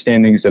modern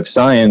understandings of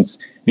science,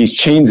 these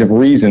chains of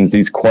reasons,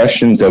 these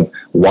questions of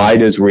why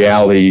does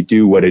reality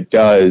do what it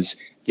does,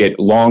 get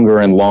longer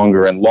and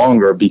longer and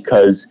longer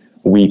because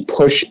we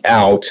push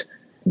out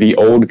the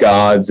old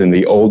gods and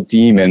the old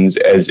demons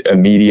as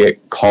immediate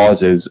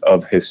causes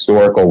of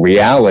historical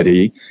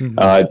reality.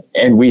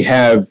 And we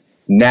have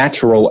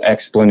natural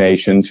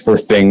explanations for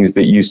things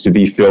that used to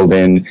be filled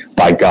in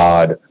by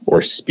God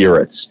or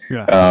spirits.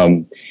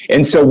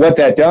 And so what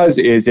that does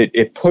is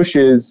it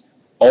pushes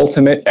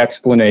ultimate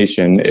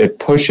explanation. It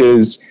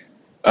pushes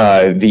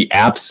the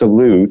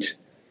absolute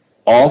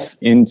off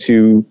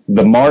into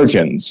the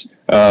margins,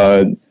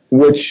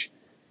 which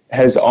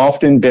has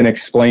often been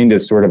explained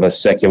as sort of a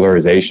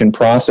secularization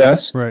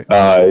process. Right.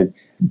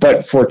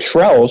 But for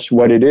Trelsch,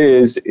 what it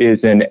is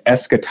an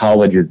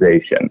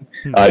eschatologization.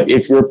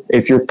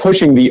 If you're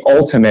pushing the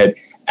ultimate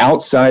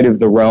outside of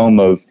the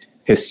realm of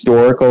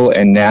historical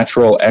and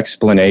natural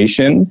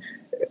explanation,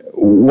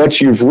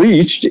 what you've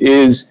reached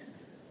is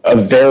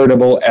a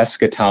veritable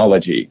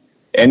eschatology.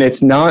 And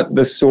it's not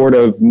the sort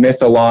of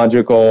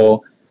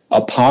mythological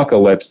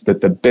apocalypse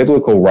that the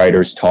biblical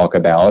writers talk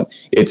about.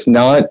 It's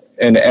not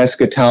an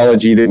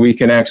eschatology that we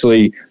can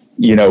actually,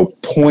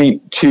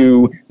 point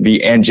to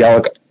the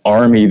angelic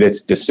army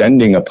that's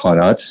descending upon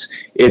us.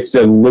 It's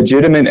a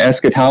legitimate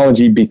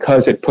eschatology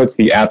because it puts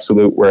the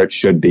absolute where it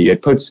should be.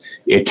 It puts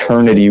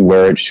eternity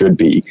where it should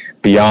be,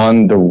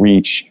 beyond the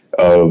reach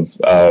of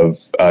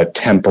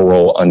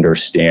temporal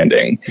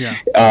understanding.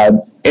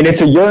 And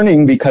it's a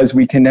yearning because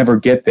we can never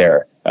get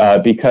there.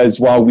 Because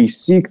while we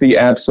seek the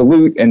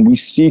absolute and we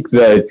seek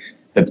the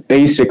the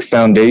basic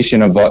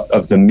foundation of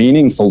the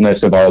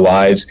meaningfulness of our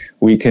lives,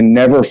 we can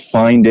never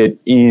find it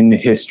in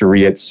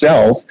history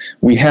itself.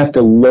 We have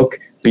to look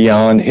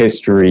beyond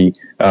history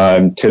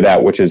to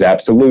that which is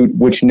absolute,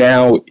 which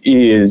now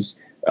is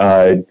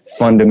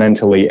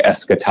fundamentally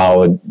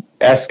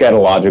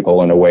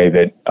eschatological in a way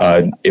that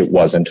it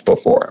wasn't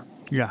before.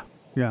 Yeah.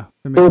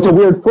 So it's a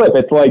weird flip.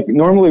 It's like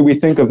normally we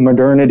think of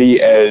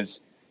modernity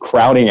as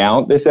crowding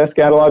out this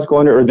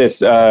eschatological or this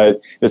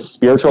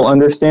spiritual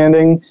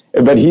understanding,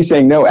 but he's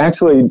saying no.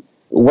 Actually,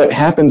 what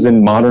happens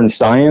in modern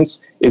science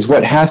is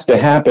what has to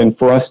happen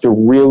for us to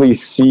really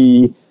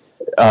see.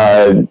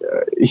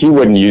 He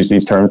wouldn't use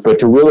these terms, but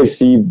to really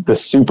see the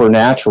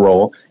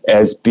supernatural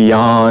as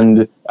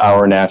beyond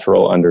our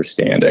natural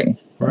understanding.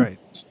 Right.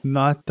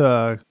 Not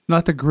the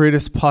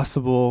greatest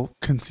possible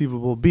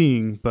conceivable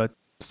being, but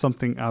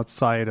something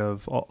outside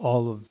of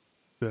all of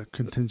the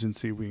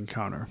contingency we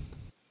encounter.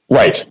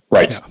 Right.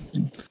 Yeah.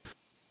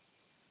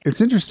 It's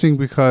interesting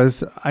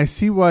because I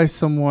see why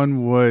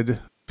someone would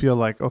feel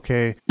like,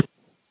 okay,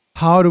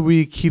 how do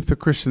we keep the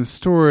Christian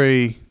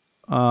story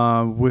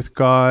with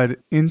God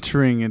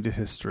entering into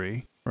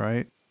history,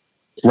 right?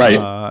 Right.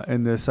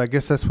 And this, I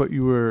guess that's what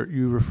you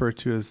refer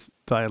to as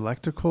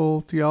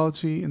dialectical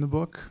theology in the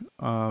book.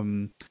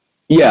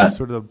 Yeah.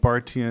 Sort of the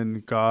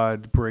Barthian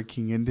God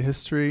breaking into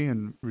history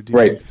and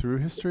redeeming through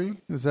history.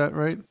 Is that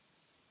right?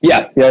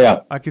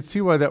 Yeah. I could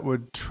see why that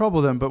would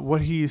trouble them, but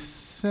what he's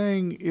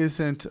saying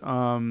isn't,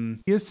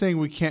 he is saying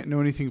we can't know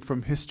anything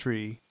from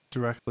history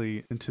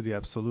directly into the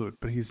absolute,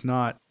 but he's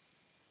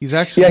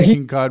actually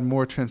making God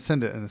more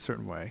transcendent in a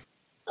certain way.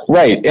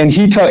 Right. And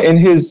he in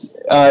his,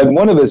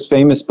 one of his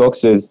famous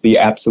books is The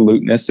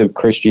Absoluteness of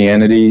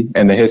Christianity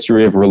and the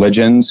History of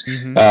Religions,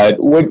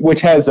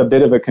 which has a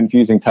bit of a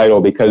confusing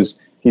title because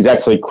he's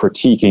actually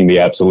critiquing the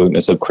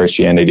absoluteness of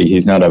Christianity.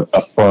 He's not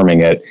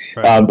affirming it.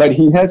 Right. But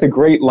he has a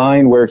great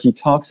line where he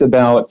talks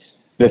about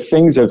the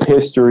things of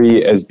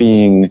history as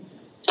being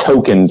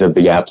tokens of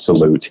the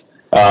absolute.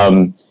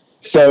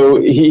 So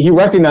he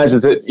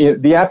recognizes that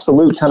the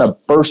absolute kind of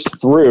bursts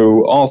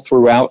through all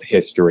throughout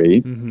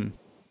history,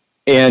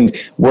 and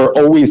we're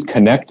always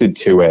connected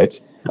to it,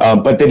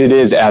 but that it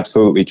is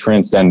absolutely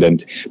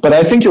transcendent. But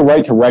I think you're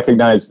right to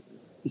recognize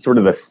sort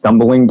of the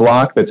stumbling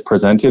block that's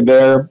presented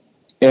there,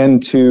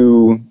 and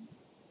to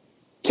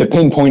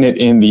pinpoint it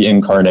in the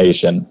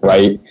incarnation,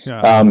 right?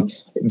 Yeah.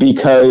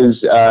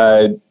 Because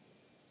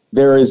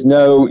there is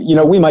no,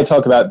 we might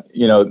talk about,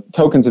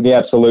 tokens of the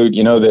absolute,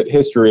 that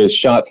history is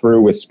shot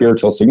through with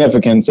spiritual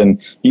significance,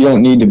 and you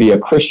don't need to be a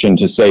Christian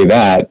to say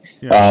that.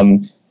 Yeah.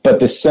 But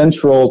the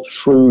central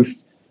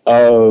truth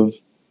of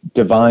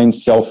divine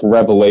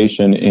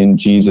self-revelation in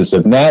Jesus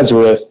of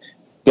Nazareth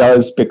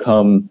does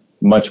become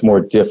much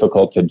more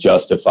difficult to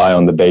justify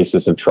on the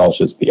basis of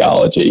Troeltsch's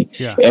theology.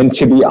 Yeah. And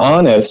to be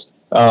honest,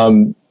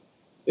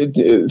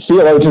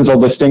 theologians will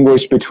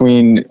distinguish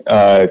between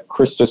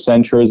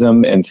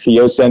Christocentrism and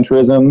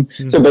theocentrism.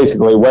 Mm-hmm. So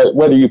basically,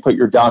 whether you put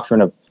your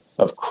doctrine of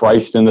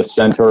Christ in the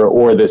center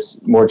or this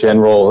more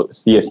general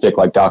theistic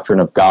like doctrine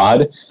of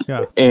God.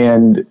 Yeah.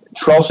 And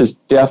Troeltsch is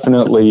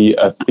definitely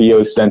a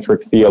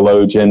theocentric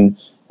theologian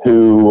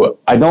who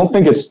I don't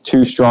think it's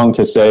too strong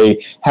to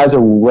say has a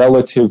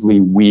relatively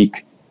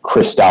weak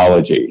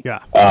Christology. Yeah.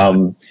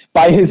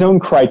 By his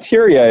own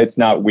criteria, it's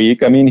not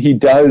weak. I mean, he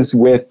does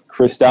with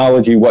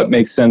Christology what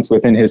makes sense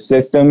within his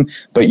system,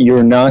 but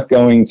you're not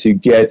going to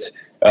get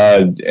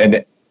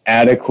an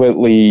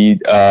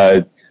adequately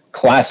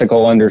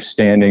classical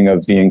understanding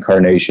of the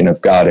incarnation of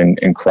God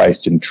in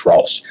Christ in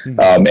Troeltsch.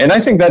 Mm-hmm. And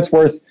I think that's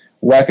worth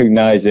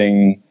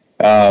recognizing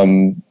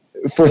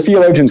for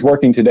theologians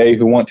working today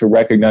who want to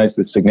recognize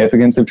the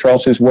significance of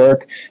Troeltsch's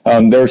work.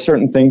 There are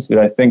certain things that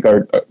I think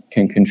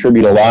can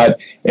contribute a lot,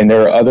 and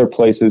there are other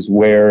places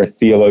where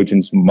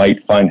theologians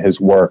might find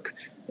his work,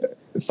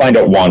 find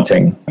it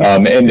wanting.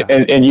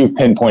 And you've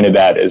pinpointed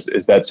that is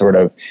that sort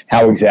of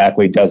how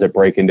exactly does it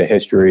break into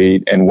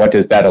history, and what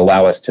does that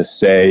allow us to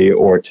say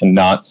or to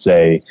not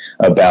say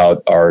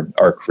about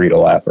our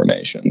creedal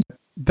affirmations?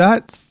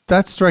 That's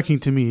striking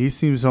to me. He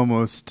seems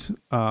almost...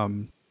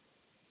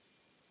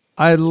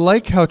 I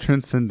like how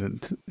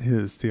transcendent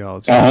his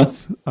theology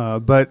is,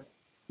 but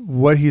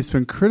what he's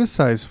been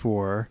criticized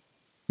for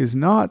is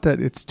not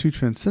that it's too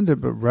transcendent,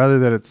 but rather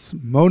that it's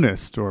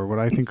monist, or what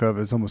I think of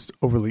as almost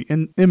overly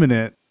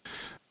immanent,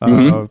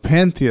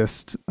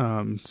 pantheist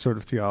sort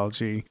of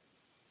theology.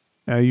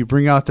 You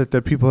bring out that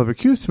people have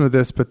accused him of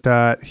this, but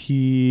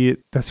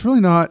that's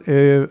really not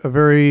a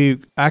very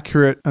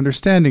accurate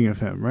understanding of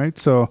him, right?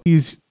 So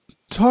he's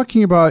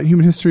talking about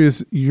human history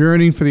as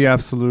yearning for the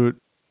absolute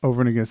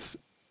over and against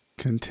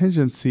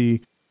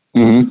contingency,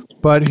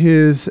 but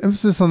his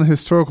emphasis on the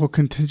historical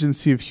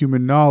contingency of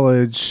human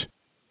knowledge,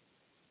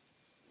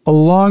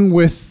 along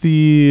with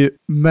the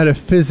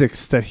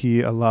metaphysics that he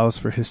allows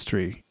for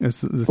history,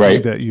 is the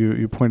thing that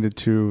you pointed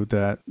to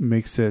that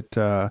makes it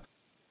that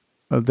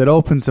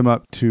opens him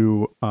up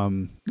to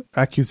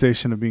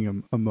accusation of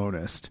being a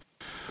monist.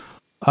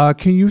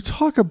 Can you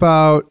talk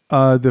about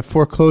the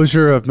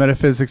foreclosure of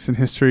metaphysics in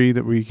history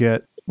that we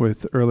get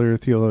with earlier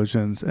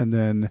theologians, and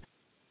then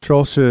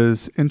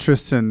Troeltsch's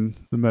interest in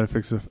the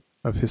metaphysics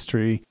of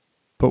history,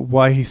 but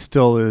why he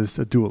still is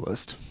a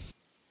dualist.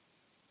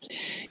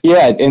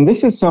 Yeah, and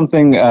this is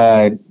something,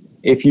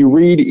 if you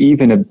read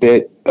even a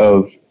bit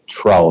of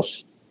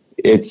Troeltsch,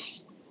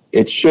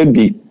 it should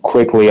be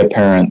quickly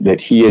apparent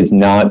that he is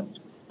not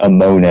a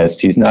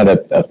monist. He's not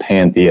a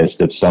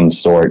pantheist of some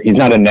sort. He's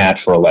not a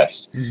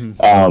naturalist.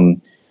 Mm-hmm.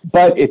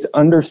 But it's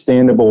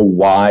understandable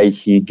why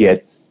he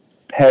gets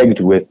pegged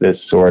with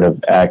this sort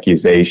of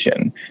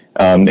accusation.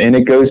 And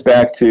it goes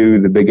back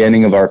to the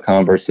beginning of our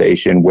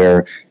conversation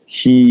where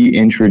he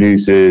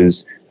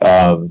introduces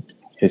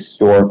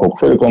historical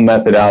critical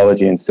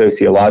methodology and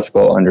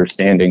sociological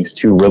understandings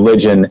to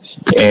religion,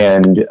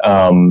 and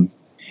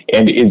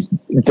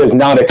does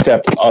not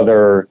accept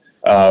other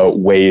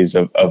ways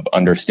of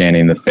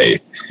understanding the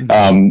faith.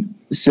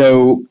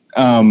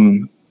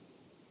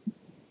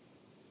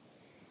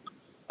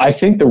 I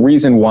think the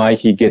reason why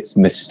he gets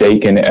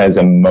mistaken as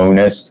a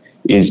monist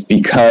is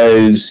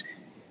because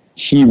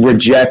he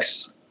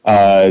rejects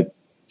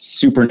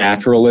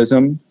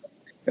supernaturalism,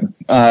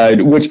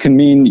 which can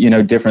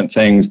mean, different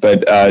things.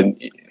 But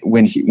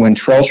when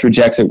Troeltsch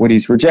rejects it, what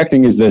he's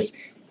rejecting is this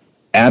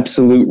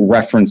absolute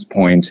reference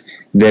point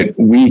that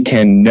we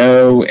can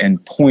know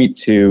and point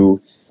to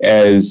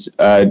as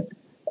a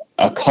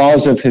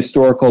cause of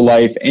historical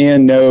life,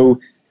 and know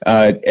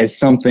as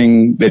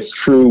something that's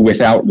true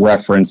without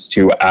reference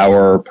to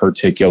our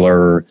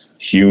particular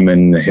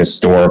human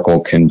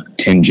historical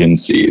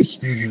contingencies.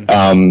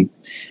 Mm-hmm.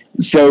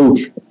 So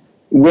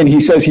when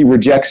he says he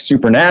rejects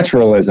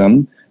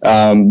supernaturalism,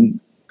 and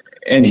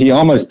he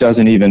almost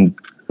doesn't even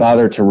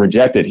bother to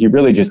reject it, he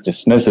really just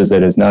dismisses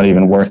it as not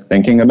even worth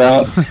thinking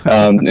about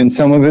in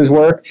some of his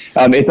work.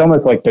 It's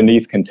almost like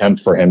beneath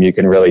contempt for him. You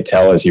can really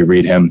tell as you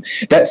read him.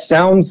 That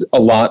sounds a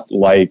lot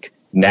like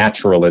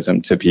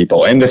naturalism to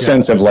people, in the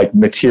sense of like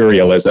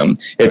materialism.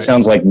 It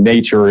sounds like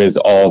nature is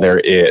all there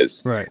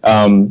is. Right.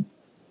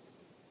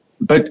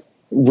 But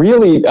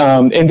really,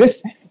 and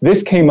this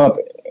came up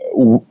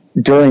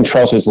during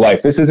Troeltsch's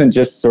life. This isn't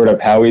just sort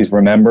of how he's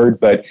remembered,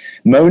 but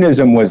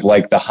monism was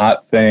like the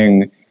hot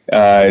thing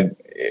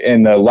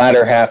in the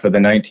latter half of the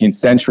 19th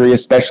century,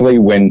 especially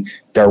when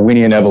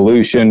Darwinian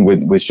evolution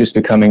was just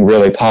becoming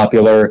really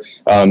popular.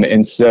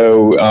 And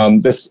so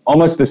this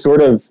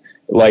sort of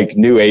like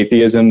new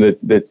atheism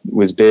that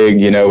was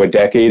big, a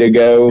decade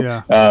ago.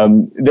 Yeah.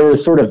 There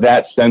was sort of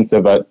that sense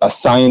of a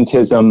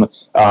scientism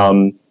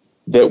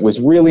that was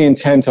really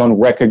intent on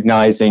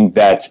recognizing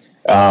that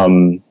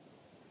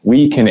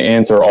we can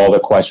answer all the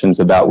questions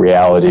about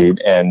reality,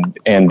 and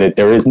that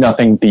there is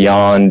nothing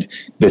beyond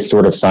this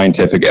sort of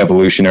scientific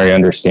evolutionary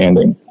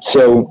understanding.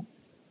 So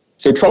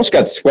Troeltsch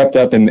got swept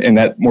up in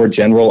that more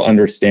general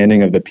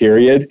understanding of the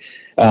period,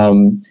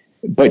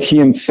 but he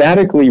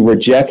emphatically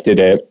rejected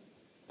it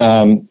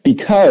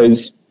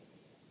because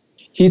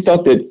he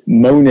thought that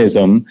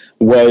monism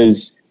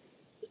was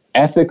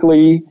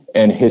ethically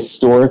and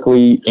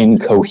historically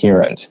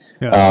incoherent.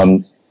 Yeah.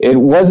 It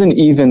wasn't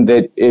even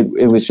that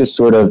it was just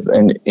sort of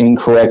an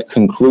incorrect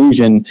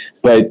conclusion,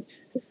 but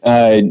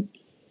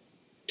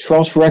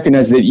Troeltsch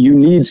recognized that you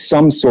need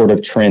some sort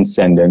of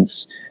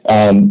transcendence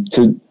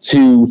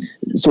to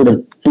sort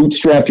of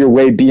bootstrap your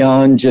way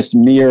beyond just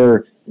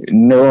mere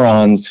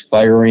neurons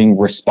firing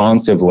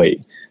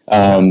responsively.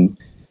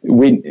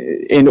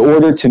 In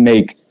order to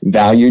make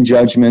value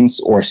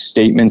judgments or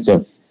statements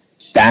of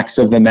facts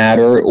of the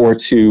matter, or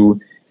to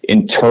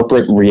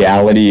interpret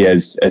reality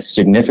as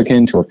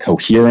significant or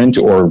coherent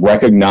or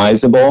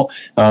recognizable,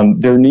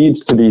 there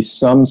needs to be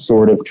some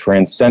sort of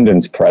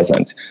transcendence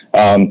present.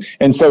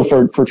 And so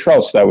for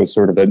Troeltsch, that was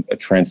sort of a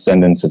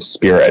transcendence of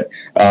spirit.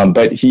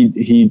 But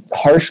he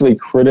harshly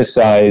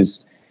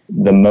criticized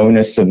the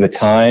monists of the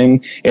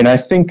time, and I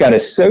think got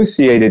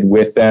associated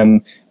with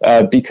them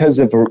because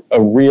of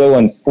a real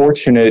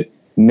unfortunate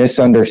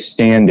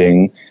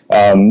misunderstanding,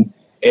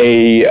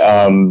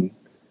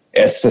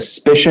 a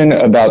suspicion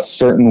about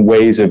certain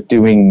ways of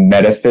doing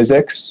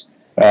metaphysics,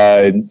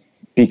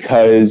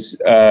 because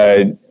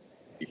the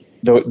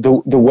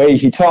way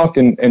he talked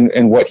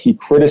and what he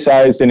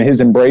criticized, and his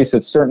embrace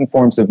of certain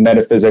forms of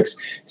metaphysics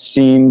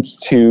seemed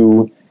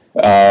to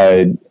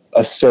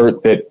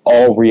assert that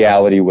all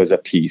reality was of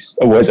a piece.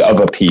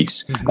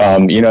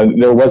 Mm-hmm.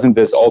 There wasn't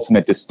this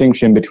ultimate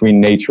distinction between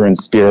nature and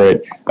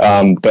spirit,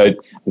 but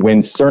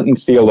when certain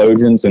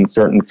theologians and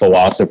certain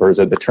philosophers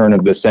at the turn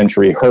of the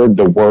century heard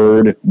the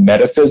word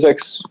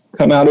metaphysics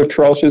come out of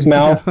Troeltsch's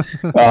mouth,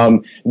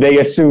 they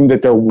assumed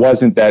that there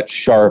wasn't that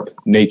sharp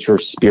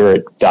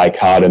nature-spirit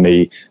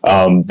dichotomy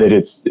that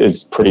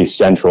is pretty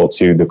central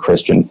to the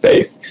Christian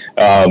faith.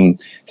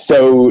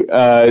 So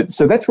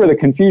that's where the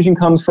confusion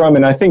comes from,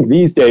 and I think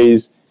these days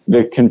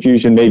the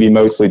confusion maybe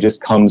mostly just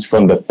comes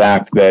from the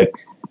fact that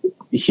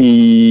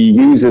he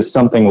uses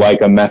something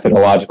like a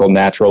methodological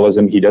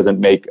naturalism. He doesn't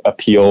make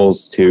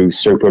appeals to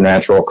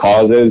supernatural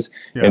causes.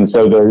 Yeah. And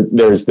so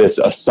there's this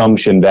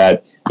assumption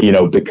that,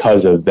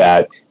 because of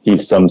that,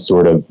 he's some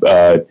sort of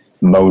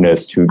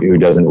monist who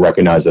doesn't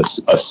recognize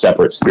a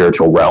separate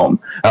spiritual realm,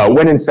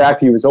 when in fact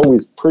he was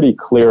always pretty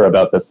clear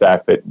about the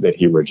fact that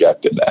he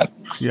rejected that.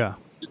 Yeah.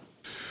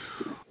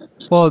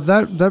 Well,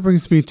 that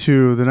brings me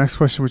to the next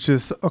question, which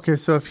is, okay,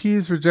 so if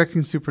he's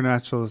rejecting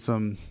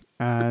supernaturalism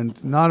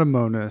and not a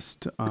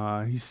monist,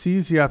 he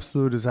sees the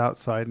absolute as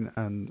outside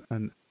and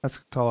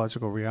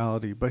eschatological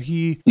reality, but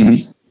he,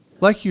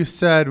 like you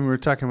said when we were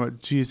talking about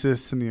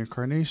Jesus and the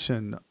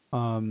incarnation,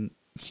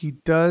 he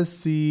does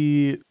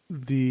see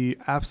the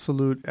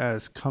absolute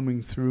as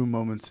coming through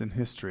moments in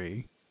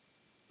history,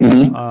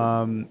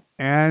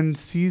 and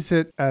sees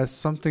it as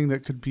something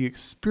that could be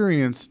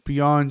experienced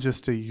beyond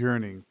just a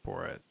yearning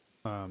for it,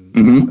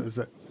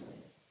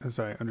 as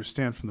I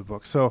understand from the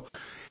book. So,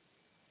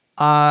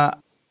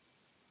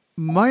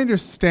 my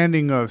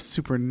understanding of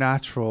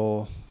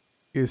supernatural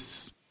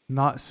is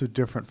not so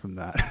different from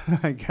that.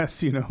 I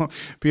guess,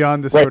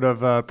 beyond the sort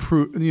of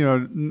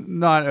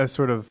not a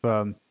sort of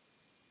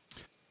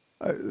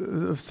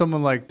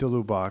someone like de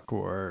Lubac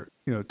or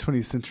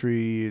 20th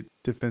century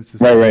defense of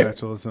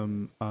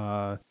supernaturalism.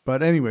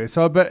 But anyway,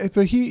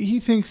 but he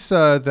thinks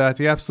that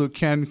the absolute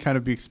can kind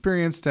of be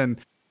experienced and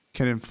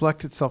can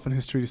inflect itself in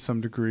history to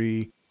some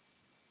degree,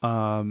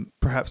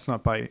 perhaps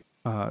not by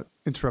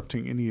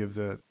interrupting any of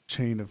the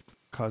chain of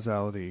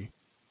causality,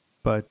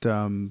 but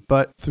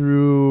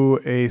through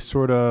a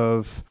sort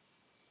of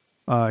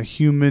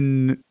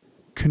human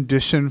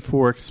condition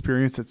for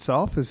experience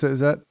itself. Is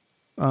that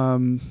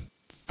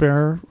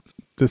fair?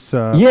 This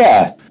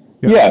yeah.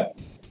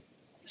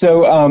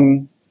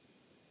 So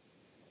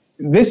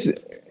this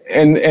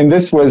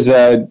this was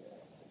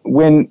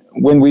when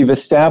we've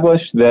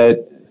established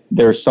that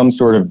there's some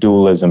sort of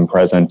dualism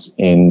present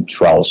in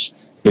Trelsch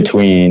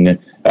between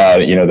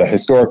the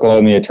historical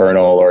and the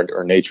eternal,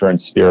 or nature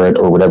and spirit,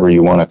 or whatever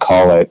you want to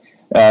call it.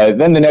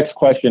 Then the next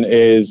question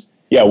is,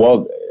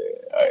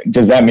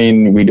 does that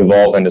mean we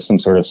devolve into some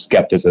sort of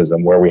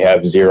skepticism where we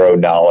have zero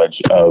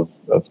knowledge of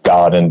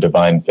God and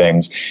divine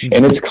things?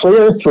 And it's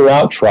clear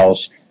throughout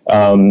Trelsch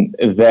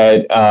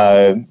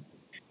that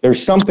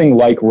there's something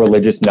like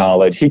religious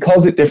knowledge. He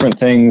calls it different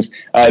things.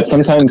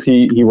 Sometimes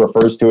he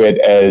refers to it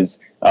as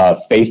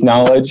faith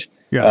knowledge.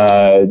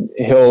 Yeah.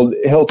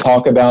 He'll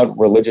talk about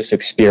religious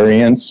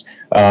experience,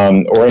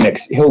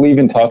 he'll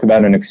even talk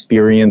about an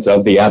experience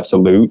of the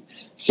absolute.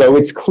 So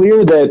it's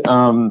clear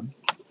that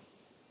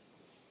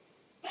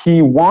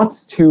he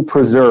wants to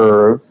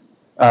preserve.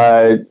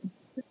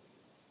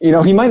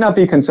 He might not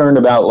be concerned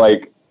about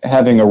like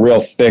having a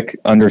real thick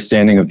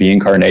understanding of the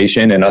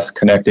incarnation and us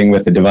connecting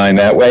with the divine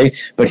that way,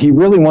 but he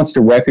really wants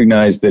to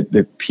recognize that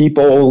the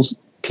people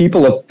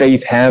of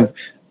faith have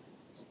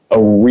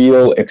a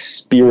real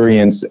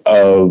experience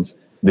of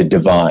the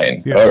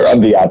divine, or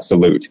of the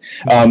absolute.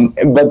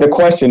 But the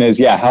question is,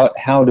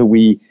 how do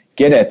we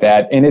get at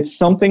that? And it's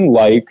something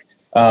like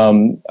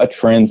a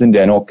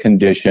transcendental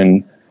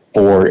condition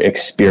for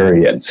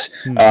experience.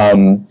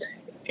 So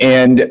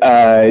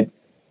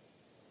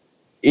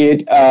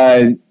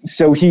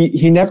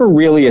he never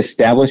really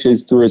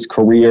establishes through his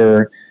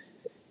career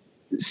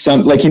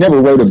he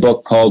never wrote a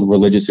book called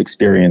Religious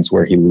Experience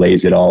where he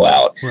lays it all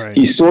out. Right.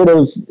 He sort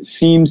of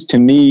seems to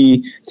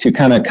me to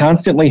kind of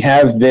constantly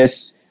have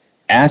this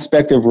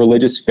aspect of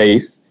religious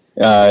faith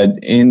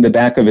in the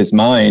back of his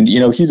mind.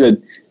 He's a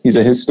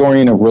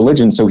historian of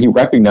religion, so he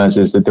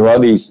recognizes that there are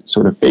these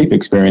sort of faith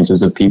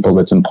experiences of people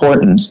that's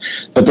important,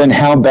 but then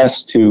how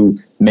best to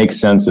make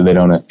sense of it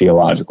on a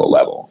theological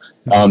level.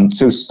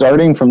 So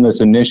starting from this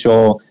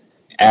initial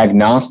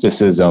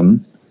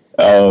agnosticism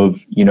of,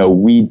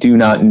 we do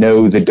not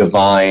know the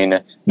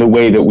divine the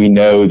way that we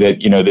know that,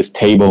 this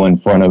table in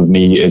front of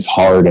me is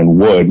hard and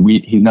wood.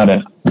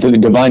 The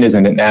divine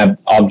isn't an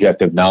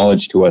object of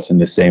knowledge to us in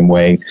the same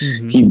way.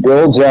 Mm-hmm. He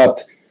builds up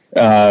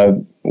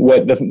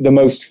what the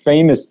most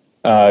famous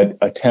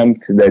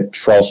attempt that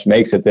Trelsch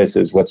makes at this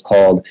is what's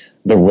called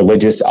the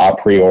religious a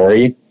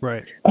priori.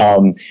 Right.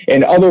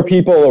 And other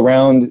people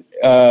around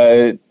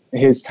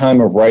his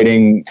time of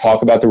writing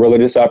talk about the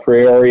religious a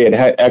priori. It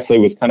actually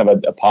was kind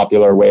of a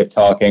popular way of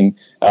talking.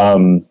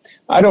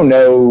 I don't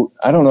know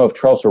if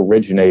Trelsch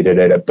originated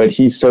it, but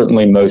he's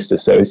certainly most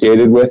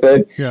associated with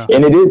it. Yeah.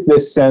 And it is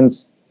this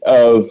sense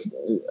of,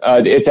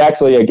 it's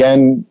actually,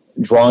 again,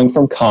 drawing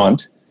from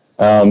Kant.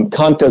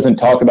 Kant doesn't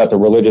talk about the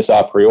religious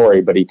a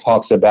priori, but he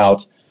talks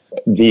about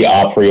the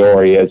a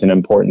priori as an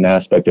important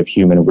aspect of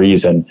human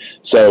reason.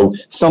 So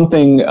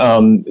something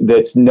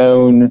that's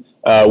known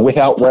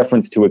without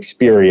reference to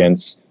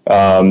experience.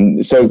 Empirical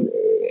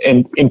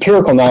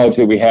knowledge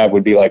that we have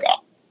would be like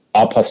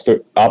a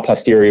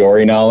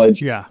posteriori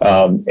knowledge. Yeah.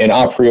 And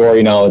a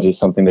priori knowledge is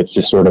something that's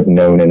just sort of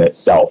known in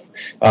itself.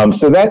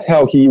 So that's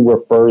how he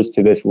refers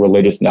to this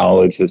religious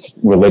knowledge, this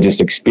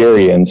religious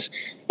experience.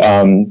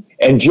 And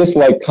just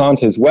like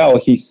Kant as well,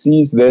 he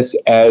sees this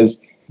as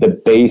the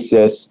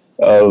basis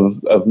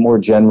of more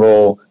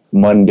general,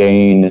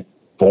 mundane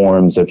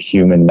forms of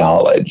human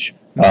knowledge.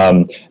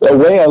 The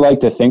way I like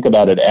to think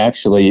about it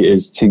actually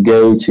is to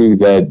go to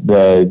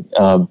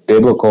the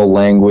biblical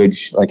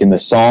language, like in the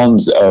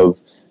Psalms of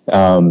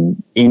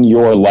in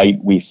your light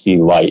we see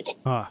light.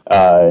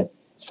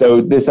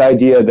 So this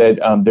idea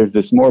that there's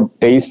this more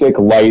basic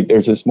light,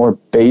 there's this more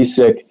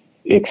basic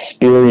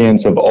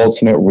experience of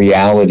ultimate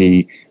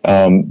reality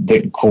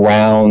that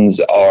grounds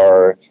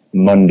our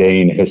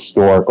mundane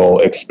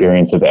historical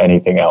experience of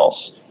anything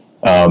else.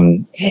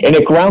 And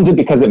it grounds it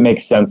because it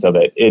makes sense of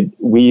it.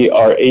 We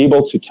are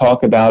able to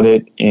talk about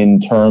it in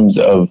terms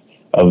of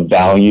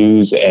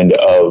values and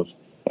of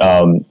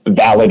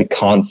valid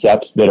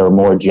concepts that are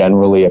more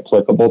generally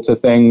applicable to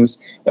things.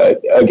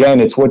 Again,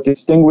 it's what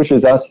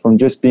distinguishes us from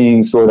just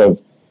being sort of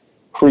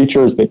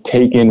creatures that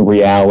take in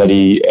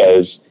reality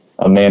as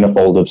a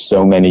manifold of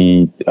so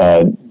many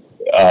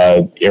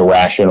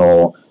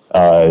irrational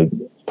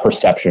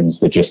perceptions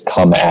that just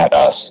come at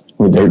us.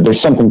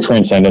 There's something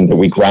transcendent that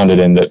we ground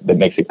it in that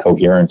makes it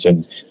coherent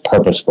and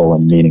purposeful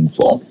and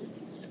meaningful.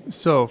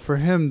 So for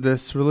him,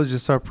 this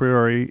religious a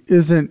priori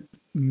isn't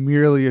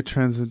merely a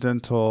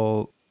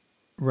transcendental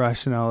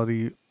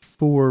rationality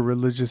for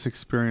religious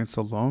experience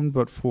alone,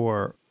 but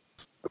for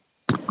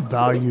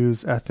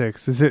values,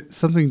 ethics. Is it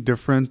something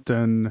different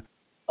than...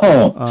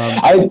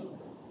 Go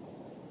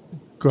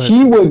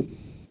ahead.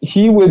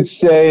 He would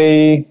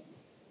say...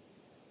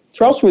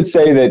 Trelsch would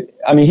say that,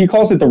 he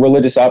calls it the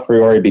religious a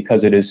priori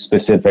because it is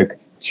specific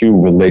to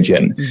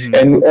religion.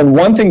 Mm-hmm. And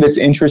one thing that's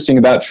interesting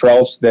about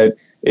Trelsch that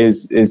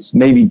is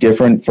maybe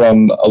different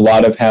from a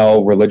lot of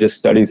how religious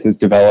studies has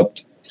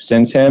developed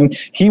since him,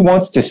 he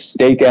wants to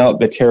stake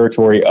out the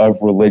territory of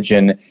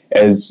religion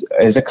as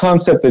a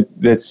concept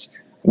that's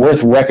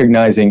worth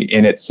recognizing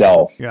in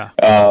itself. Yeah.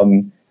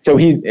 So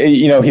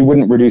he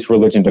wouldn't reduce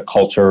religion to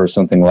culture or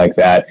something like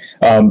that.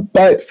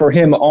 But for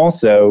him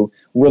also,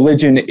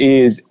 religion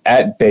is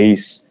at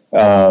base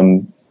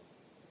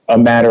a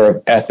matter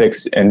of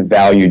ethics and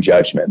value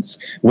judgments.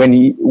 When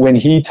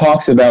he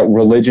talks about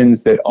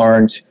religions that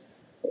aren't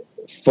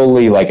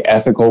fully like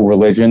ethical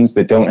religions,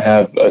 that don't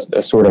have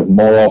a sort of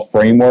moral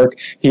framework,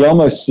 he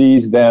almost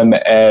sees them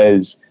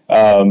as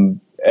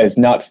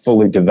not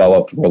fully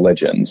developed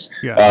religions.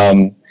 Yeah.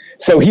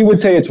 So he would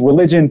say it's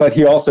religion, but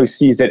he also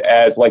sees it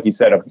as, like you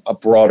said, a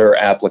broader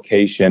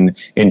application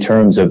in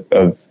terms of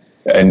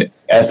an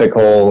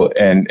ethical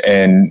and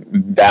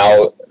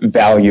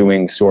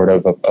valuing sort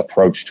of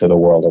approach to the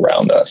world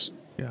around us.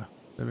 Yeah,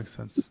 that makes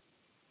sense.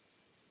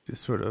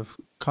 This sort of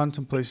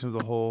contemplation of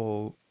the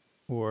whole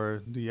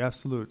or the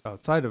absolute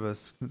outside of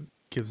us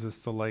gives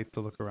us the light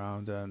to look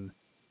around and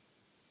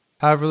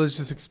have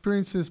religious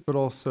experiences, but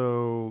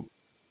also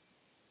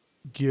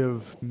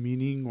give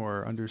meaning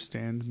or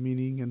understand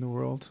meaning in the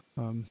world.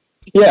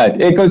 Yeah,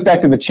 it goes back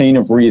to the chain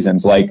of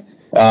reasons. Like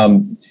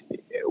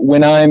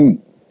when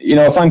I'm,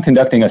 if I'm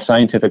conducting a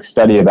scientific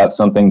study about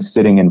something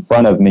sitting in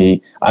front of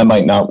me, I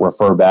might not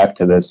refer back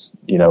to this,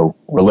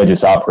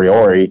 religious a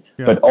priori,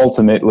 but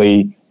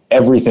ultimately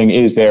everything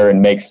is there and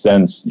makes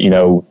sense,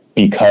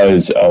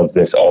 because of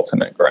this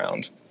ultimate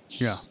ground.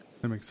 Yeah,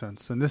 that makes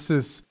sense. And this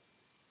is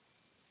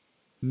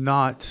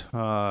not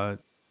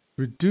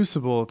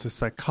reducible to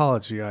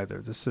psychology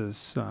either. This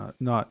is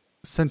not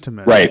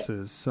sentiment. Right. This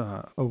is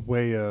a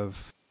way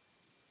of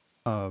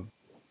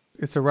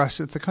it's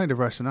a kind of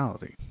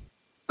rationality.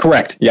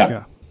 Correct. Yeah.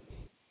 Yeah.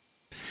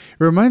 It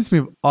reminds me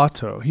of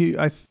Otto.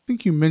 I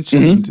think you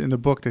mentioned in the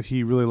book that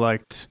he really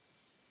liked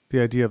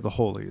the idea of the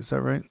holy. Is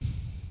that right?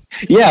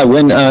 Yeah,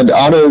 when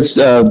Otto's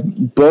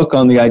book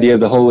on the idea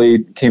of the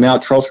holy came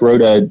out, Trelsch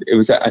wrote I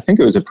think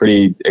it was a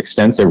pretty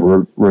extensive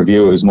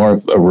review. It was more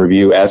of a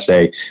review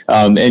essay.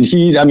 And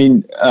he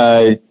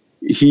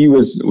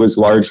was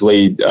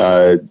largely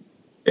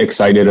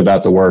excited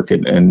about the work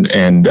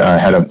and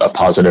had a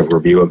positive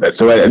review of it.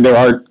 So there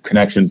are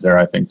connections there,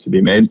 I think, to be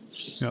made.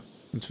 Yeah,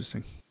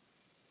 interesting.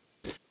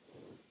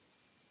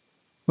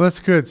 Well, that's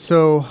good.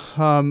 So,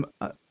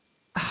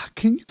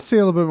 can you say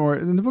a little bit more?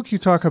 In the book, you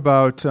talk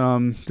about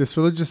this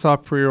religious a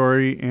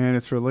priori and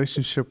its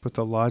relationship with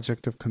the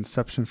logic of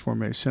conception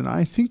formation.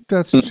 I think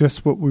that's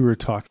just what we were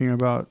talking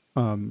about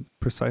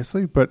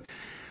precisely. But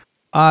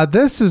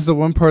this is the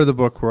one part of the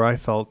book where I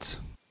felt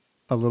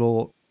a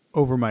little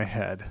over my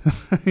head.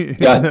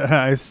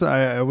 Yeah.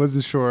 I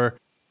wasn't sure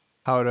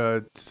how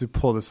to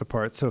pull this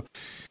apart. So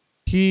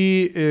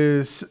he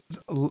is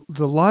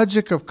the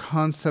logic of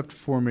concept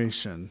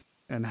formation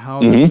and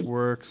how this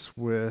works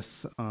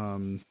with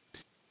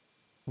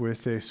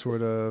a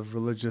sort of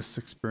religious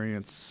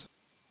experience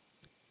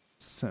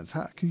sense.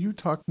 Can you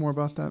talk more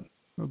about that?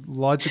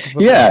 Logic of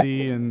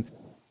validity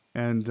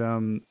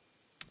and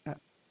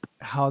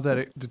how that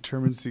it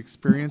determines the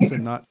experience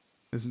and not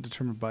isn't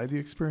determined by the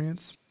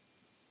experience?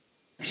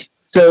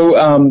 So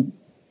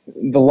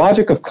the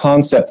logic of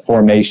concept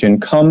formation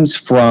comes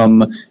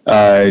from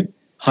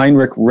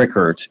Heinrich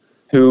Rickert,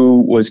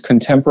 who was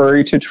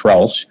contemporary to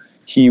Trelsch.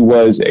 He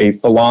was a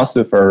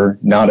philosopher,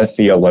 not a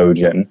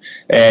theologian,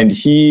 and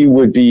he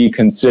would be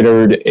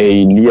considered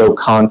a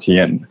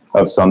neo-Kantian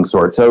of some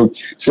sort. So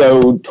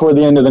toward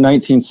the end of the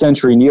 19th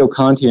century,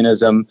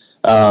 neo-Kantianism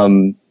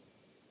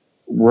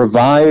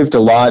revived a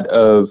lot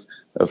of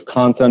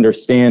Kant's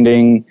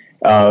understanding.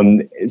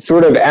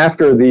 Sort of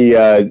after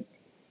the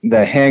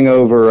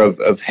hangover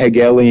of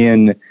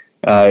Hegelian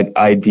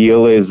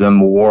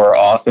idealism wore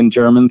off in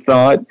German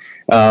thought.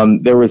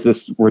 There was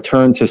this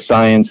return to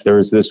science. There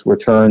was this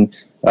return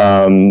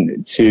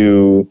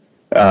to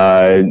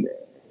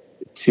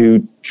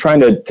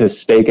trying to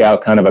stake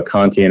out kind of a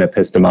Kantian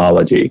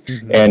epistemology.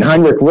 Mm-hmm. And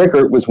Heinrich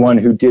Rickert was one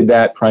who did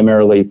that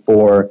primarily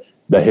for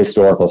the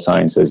historical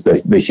sciences,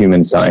 the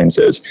human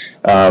sciences.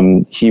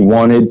 He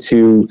wanted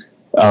to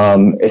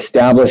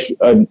establish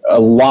a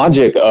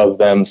logic of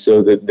them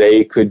so that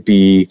they could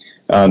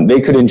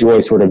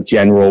enjoy sort of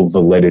general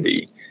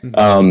validity.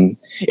 Mm-hmm.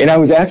 And I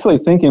was actually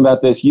thinking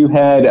about this. You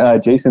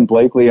had Jason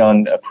Blakely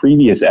on a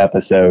previous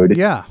episode.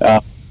 Yeah.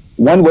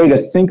 One way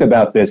to think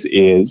about this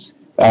is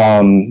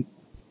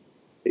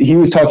he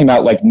was talking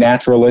about like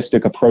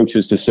naturalistic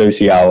approaches to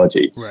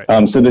sociology.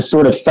 Right. So this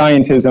sort of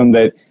scientism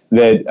that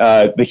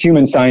the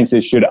human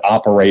sciences should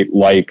operate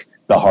like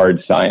the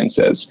hard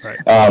sciences.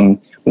 Right.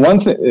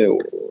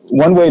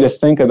 One way to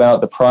think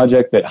about the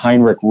project that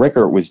Heinrich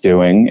Rickert was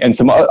doing, and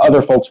some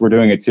other folks were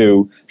doing it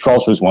too,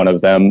 Troeltsch was one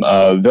of them,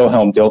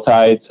 Wilhelm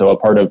Dilthey, so a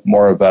part of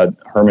more of a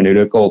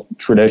hermeneutical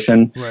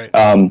tradition. Right.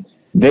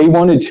 They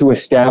wanted to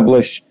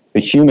establish the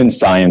human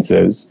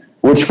sciences,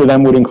 which for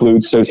them would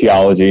include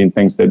sociology and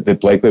things that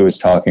Blakely was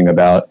talking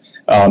about,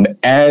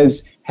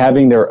 as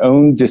having their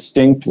own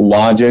distinct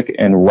logic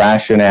and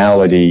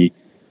rationality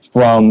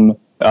from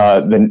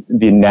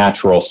the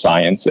natural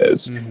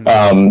sciences.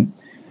 Mm-hmm.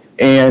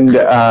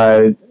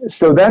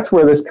 So that's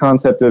where this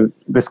concept of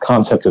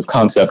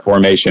concept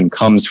formation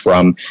comes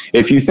from.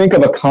 If you think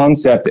of a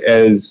concept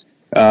as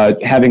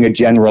having a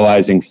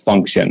generalizing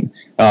function.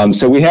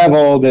 So we have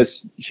all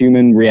this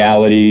human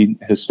reality,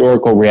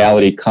 historical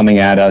reality coming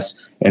at us,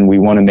 and we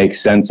want to make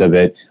sense of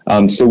it.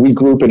 So we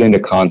group it into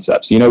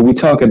concepts. We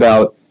talk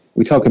about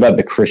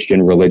the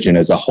Christian religion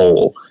as a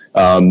whole,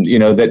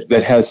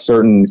 that has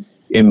certain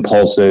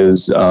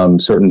impulses,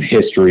 certain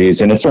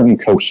histories, and a certain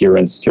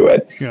coherence to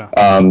it. Yeah.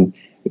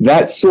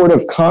 That sort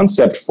of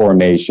concept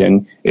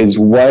formation is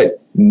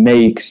what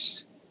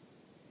makes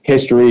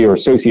history or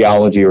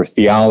sociology or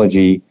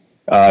theology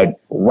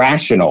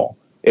rational.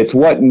 It's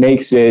what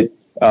makes it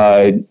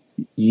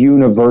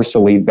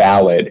universally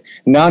valid,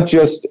 not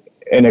just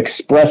an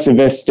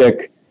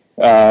expressivistic,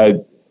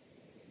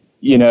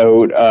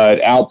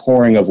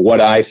 outpouring of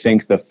what I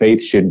think the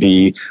faith should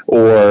be,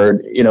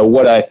 or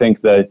what I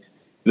think the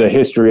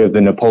history of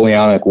the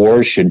Napoleonic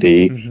Wars should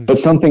be, mm-hmm. but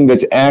something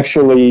that's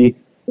actually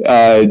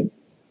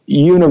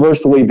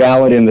universally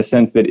valid in the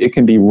sense that it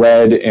can be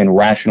read and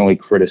rationally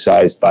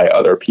criticized by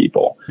other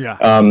people. Yeah.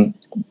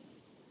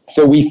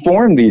 So we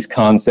form these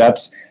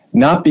concepts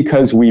not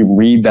because we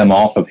read them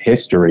off of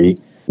history,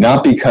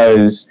 not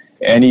because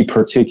any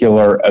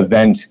particular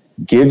event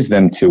gives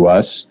them to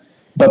us,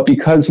 but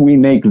because we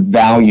make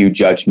value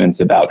judgments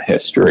about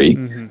history.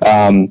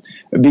 Mm-hmm.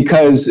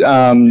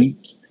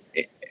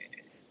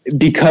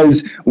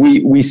 Because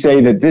we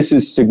say that this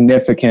is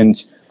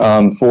significant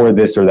for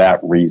this or that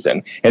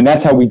reason. And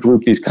that's how we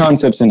group these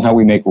concepts and how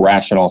we make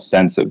rational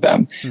sense of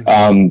them.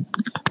 Mm-hmm.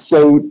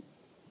 So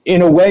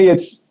in a way,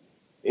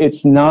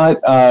 it's not,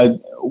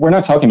 we're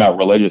not talking about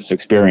religious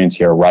experience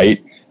here,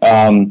 right?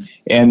 And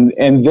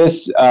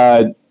this,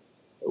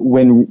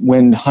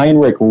 when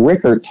Heinrich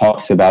Rickert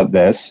talks about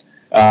this,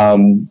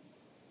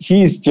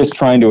 he's just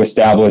trying to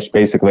establish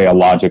basically a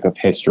logic of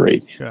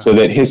history, so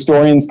that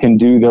historians can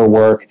do their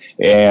work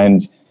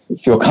and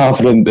feel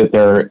confident that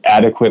they're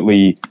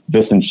adequately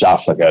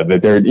wissenschaftlich,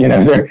 that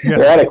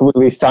they're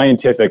adequately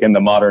scientific in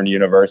the modern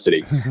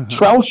university.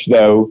 Troeltsch,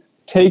 though,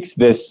 takes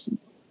this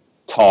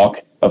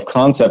talk of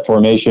concept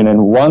formation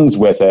and runs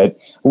with it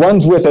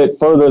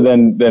further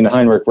than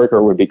Heinrich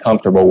Rickert would be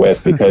comfortable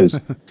with,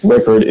 because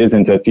Rickert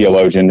isn't a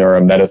theologian or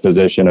a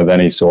metaphysician of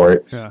any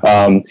sort,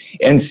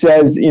 and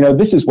says,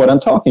 this is what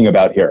I'm talking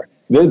about here.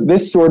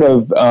 This sort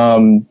of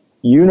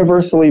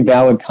universally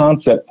valid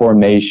concept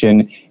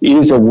formation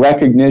is a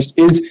recognition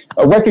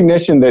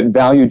that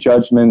value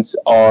judgments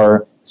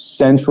are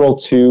central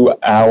to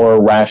our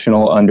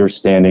rational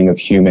understanding of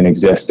human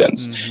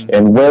existence. Mm-hmm.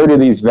 And where do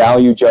these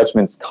value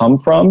judgments come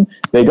from?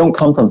 They don't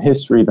come from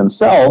history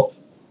themselves,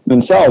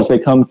 they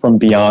come from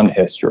beyond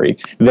history.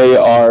 They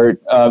are,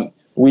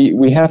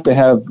 we have to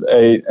have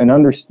a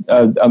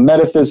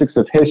metaphysics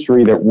of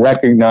history that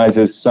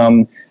recognizes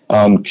some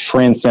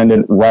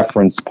transcendent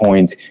reference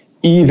point,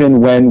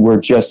 even when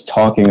we're just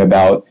talking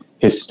about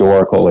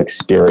historical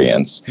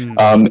experience.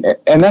 Mm-hmm.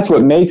 And that's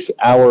what makes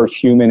our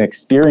human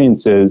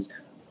experiences,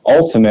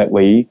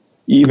 ultimately,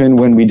 even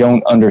when we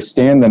don't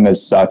understand them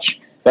as such,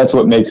 that's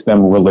what makes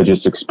them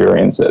religious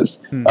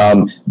experiences.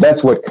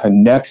 That's what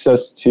connects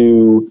us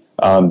to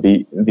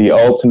the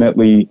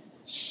ultimately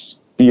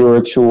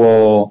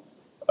spiritual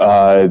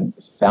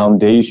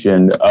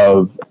foundation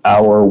of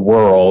our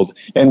world,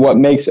 and what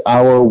makes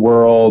our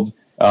world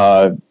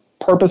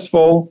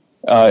purposeful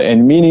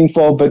and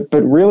meaningful, but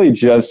really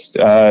just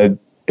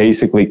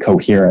basically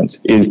coherent,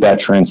 is that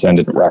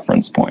transcendent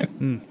reference point.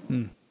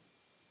 Mm-hmm.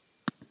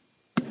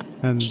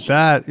 And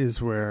that is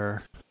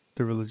where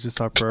the religious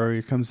a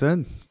priori comes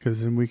in,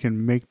 because then we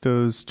can make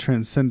those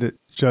transcendent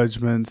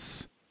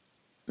judgments,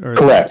 or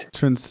Correct.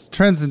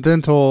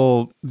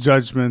 Transcendental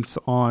judgments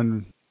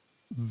on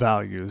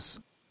values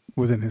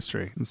within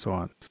history and so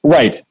on.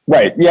 Right.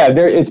 Yeah,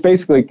 it's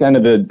basically kind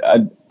of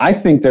I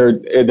think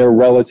they're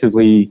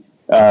relatively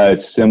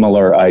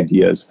similar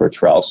ideas for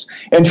Trelsch.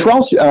 And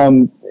Trelsch,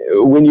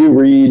 when you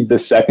read the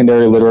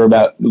secondary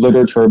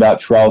literature about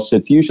Trelsch,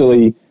 it's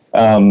usually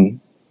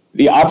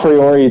the a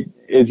priori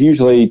is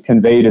usually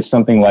conveyed as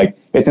something like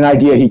it's an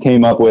idea he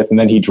came up with and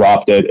then he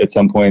dropped it at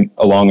some point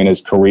along in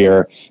his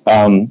career.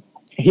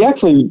 He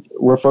actually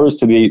refers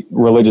to the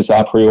religious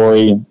a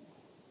priori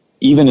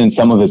even in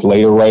some of his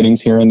later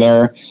writings here and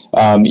there,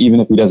 even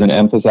if he doesn't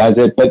emphasize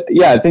it. But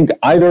yeah, I think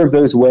either of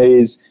those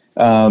ways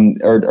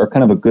are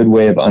kind of a good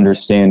way of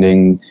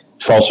understanding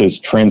Trelsch's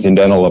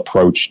transcendental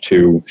approach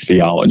to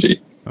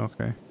theology.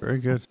 Okay, very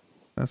good.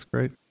 That's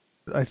great.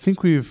 I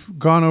think we've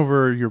gone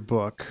over your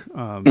book,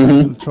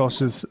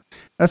 Trelsch's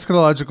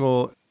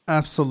Eschatological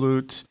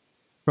Absolute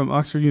from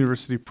Oxford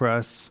University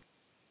Press.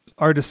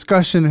 Our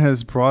discussion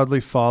has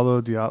broadly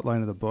followed the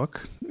outline of the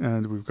book,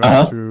 and we've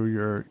gone through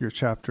your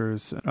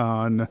chapters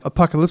on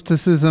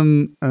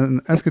apocalypticism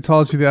and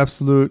eschatology of the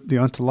absolute, the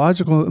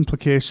ontological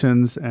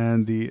implications,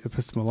 and the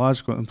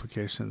epistemological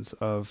implications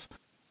of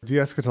the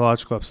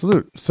eschatological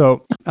absolute.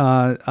 So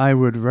I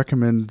would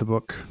recommend the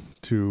book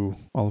to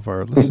all of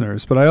our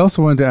listeners, but I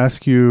also wanted to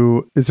ask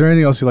you, is there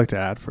anything else you'd like to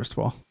add, first of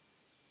all?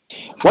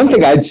 One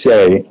thing I'd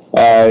say,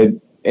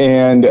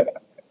 and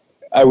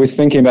I was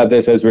thinking about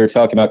this as we were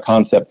talking about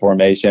concept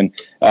formation,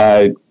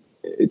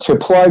 to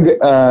plug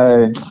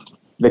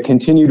the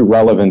continued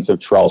relevance of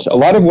Trelsch. A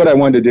lot of what I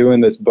wanted to do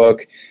in this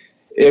book,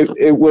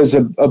 it was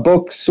a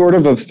book sort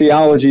of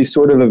theology,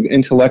 sort of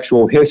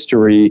intellectual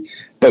history,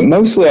 but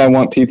mostly I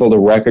want people to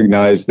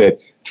recognize that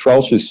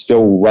Trelsch is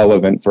still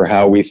relevant for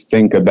how we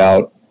think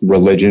about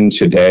religion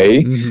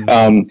today.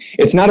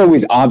 It's not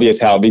always obvious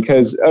how,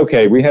 because,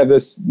 okay, we have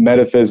this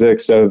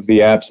metaphysics of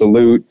the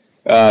absolute.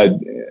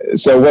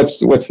 So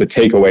what's the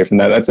takeaway from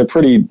that? That's a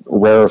pretty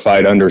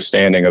rarefied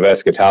understanding of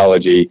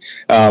eschatology.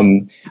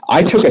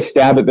 I took a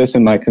stab at this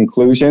in my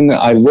conclusion.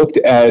 I looked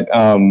at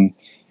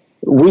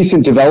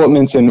recent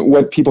developments in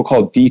what people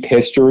call deep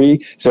history.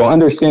 So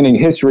understanding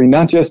history,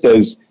 not just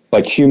as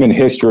like human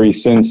history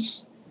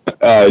since,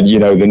 the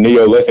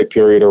Neolithic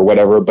period or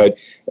whatever, but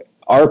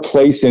our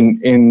place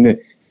in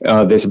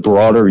this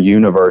broader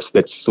universe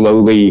that's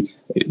slowly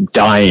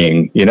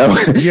dying,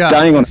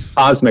 dying on a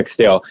cosmic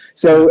scale.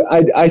 So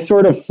I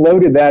sort of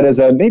floated that as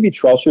maybe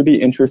Trelsch would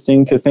be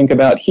interesting to think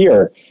about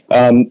here.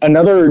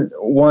 Another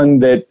one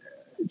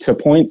to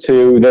point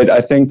to that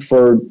I think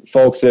for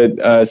folks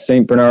at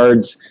St.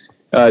 Bernard's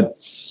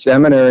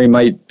Seminary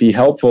might be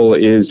helpful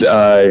is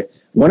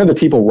one of the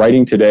people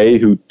writing today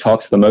who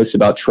talks the most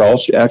about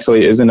Trelsch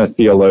actually isn't a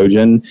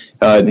theologian.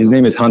 His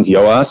name is Hans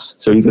Joas.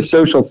 So he's a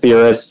social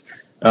theorist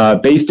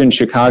based in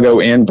Chicago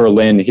and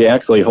Berlin. He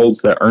actually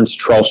holds the Ernst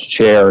Trelsch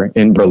Chair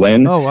in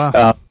Berlin. Oh,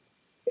 wow.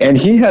 And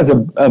he has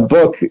a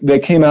book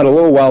that came out a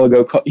little while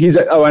ago.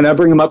 And I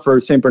bring him up for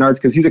St. Bernard's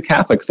because he's a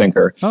Catholic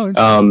thinker. Oh,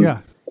 interesting. Yeah.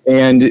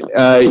 And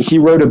he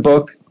wrote a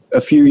book a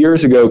few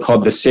years ago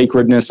called The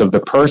Sacredness of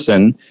the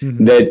Person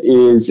that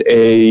is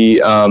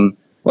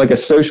like a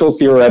social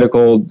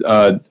theoretical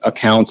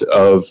account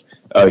of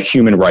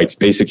human rights,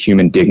 basic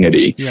human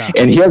dignity. Yeah.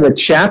 And he has a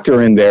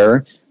chapter in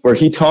there where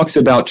he talks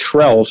about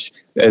Trelsch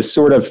as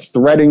sort of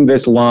threading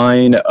this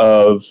line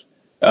of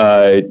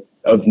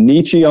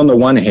Nietzsche on the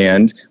one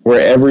hand, where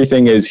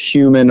everything is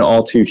human,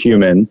 all too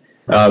human.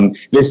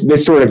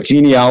 This sort of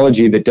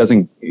genealogy that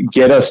doesn't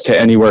get us to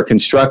anywhere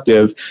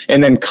constructive.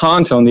 And then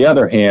Kant, on the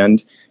other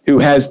hand, who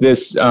has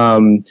this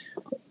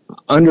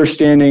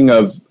understanding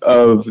of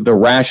the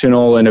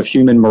rational and of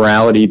human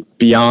morality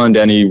beyond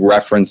any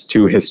reference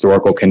to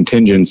historical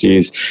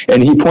contingencies.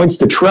 And he points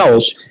to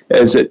Trelsch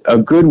as a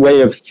good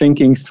way of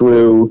thinking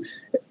through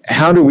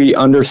how do we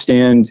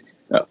understand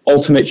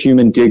ultimate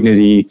human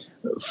dignity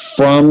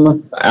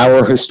from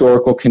our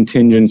historical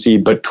contingency,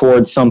 but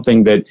towards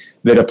something that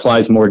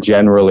applies more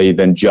generally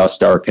than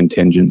just our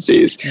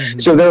contingencies.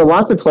 So there are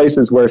lots of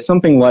places where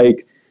something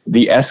like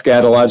the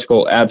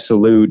eschatological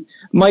absolute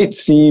might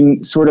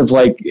seem sort of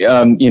like,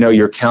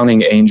 you're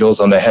counting angels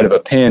on the head of a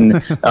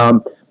pin,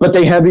 but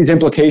they have these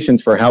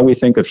implications for how we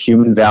think of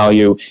human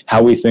value,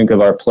 how we think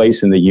of our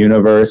place in the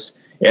universe.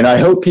 And I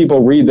hope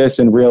people read this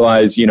and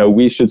realize,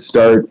 we should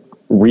start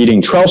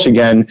reading Trelsch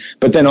again,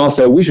 but then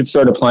also we should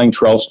start applying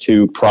Trelsch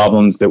to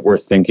problems that we're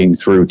thinking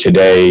through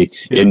today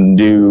in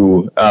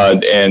new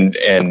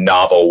and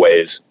novel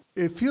ways.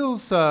 It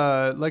feels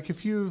like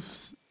if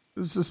you've,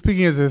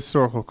 speaking as a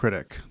historical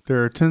critic,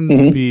 there tend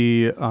to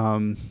be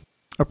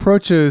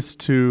approaches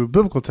to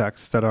biblical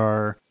texts that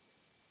are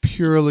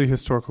purely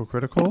historical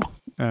critical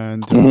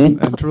and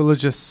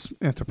religious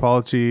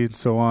anthropology and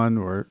so on,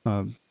 or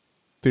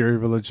theory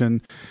of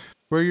religion,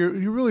 where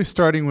you're really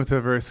starting with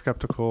a very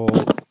skeptical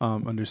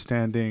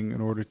understanding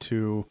in order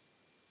to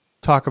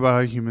talk about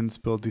how humans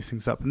build these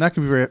things up. And that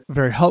can be very,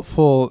 very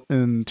helpful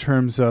in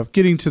terms of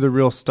getting to the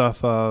real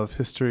stuff of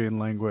history and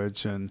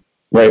language and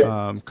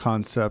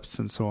concepts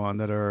and so on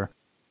that are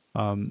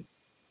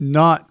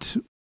not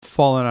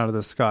fallen out of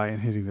the sky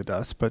and hitting the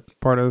dust, but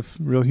part of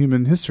real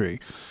human history.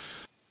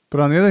 But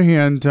on the other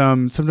hand,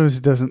 sometimes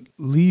it doesn't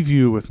leave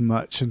you with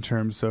much in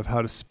terms of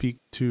how to speak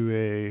to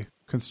a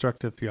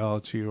constructive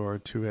theology or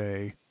to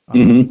a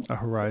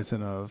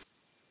horizon of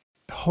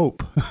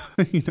hope,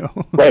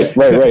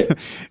 Right.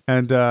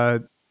 And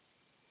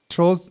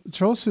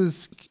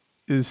Troeltsch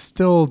is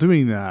still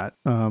doing that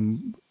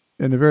in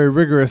a very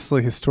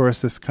rigorously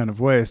historicist kind of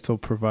way, still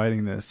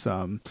providing this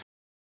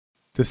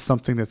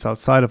something that's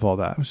outside of all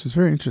that, which is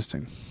very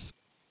interesting.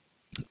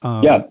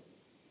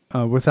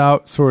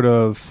 Without sort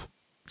of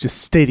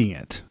just stating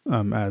it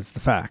as the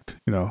fact,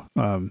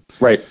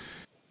 right.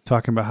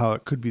 Talking about how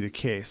it could be the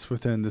case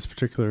within this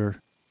particular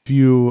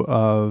view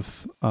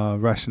of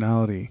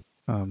rationality,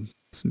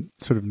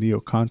 sort of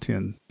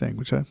neo-Kantian thing,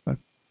 which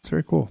it's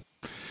very cool.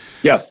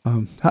 Yeah.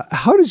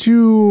 How did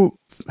you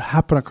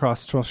happen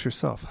across Troeltsch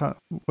yourself?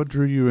 What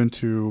drew you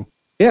into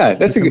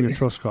becoming a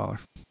Troeltsch scholar?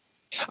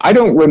 I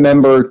don't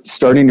remember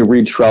starting to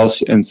read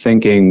Troeltsch and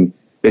thinking,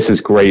 this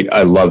is great,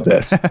 I love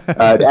this.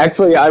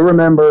 Actually, I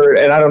remember,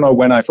 and I don't know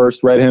when I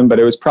first read him, but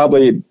it was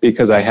probably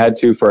because I had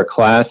to for a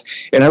class.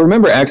 And I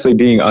remember actually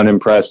being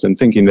unimpressed and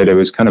thinking that it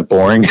was kind of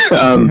boring.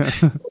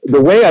 The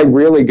way I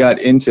really got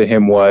into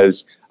him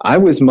was, I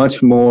was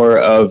much more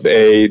of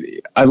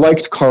I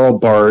liked Karl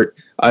Barth.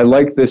 I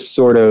liked this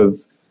sort of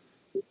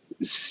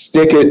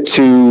stick it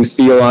to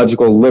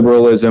theological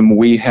liberalism.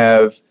 We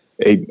have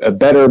a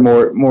better,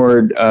 more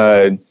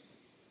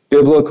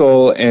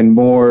biblical and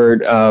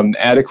more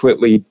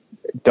adequately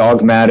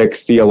dogmatic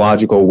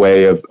theological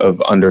way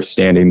of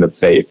understanding the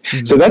faith.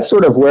 Mm-hmm. So that's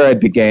sort of where I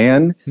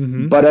began,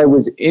 but I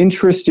was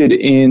interested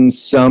in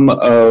some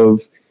of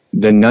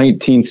the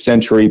 19th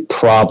century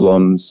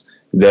problems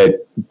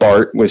that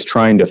Barth was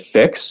trying to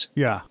fix.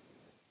 Yeah.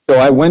 So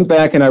I went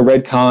back and I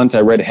read Kant, I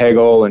read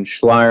Hegel and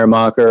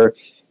Schleiermacher,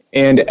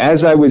 and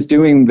as I was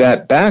doing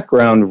that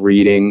background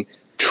reading,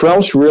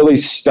 Troeltsch really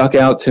stuck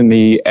out to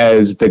me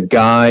as the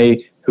guy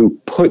who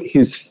put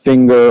his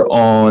finger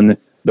on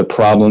the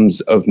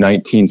problems of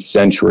 19th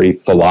century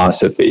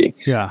philosophy.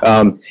 Yeah.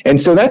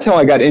 And so that's how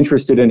I got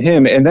interested in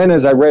him. And then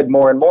as I read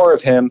more and more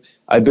of him,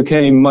 I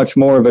became much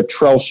more of a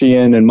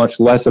Troeltschian and much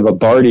less of a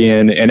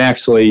Barthian, and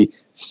actually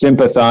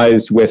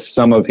sympathized with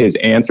some of his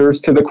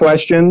answers to the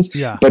questions.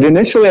 Yeah. But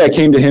initially I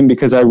came to him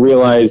because I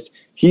realized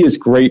he is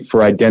great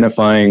for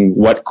identifying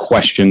what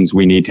questions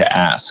we need to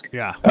ask.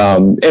 Yeah.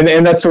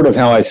 And that's sort of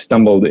how I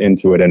stumbled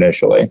into it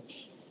initially.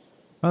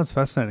 Oh, that's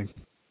fascinating.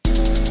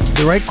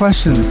 The right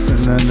questions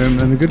and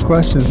the good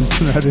questions.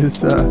 That's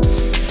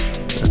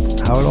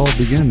how it all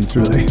begins,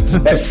 really.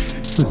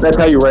 That's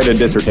how you write a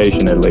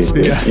dissertation, at least.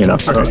 Yeah, I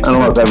don't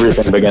know if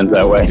everything begins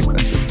that way.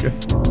 That's good.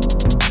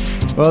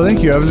 Well,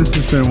 thank you, Evan. This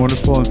has been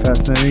wonderful and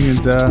fascinating,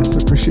 and I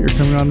appreciate your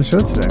coming on the show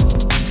today.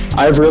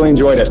 I've really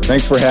enjoyed it.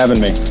 Thanks for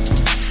having me.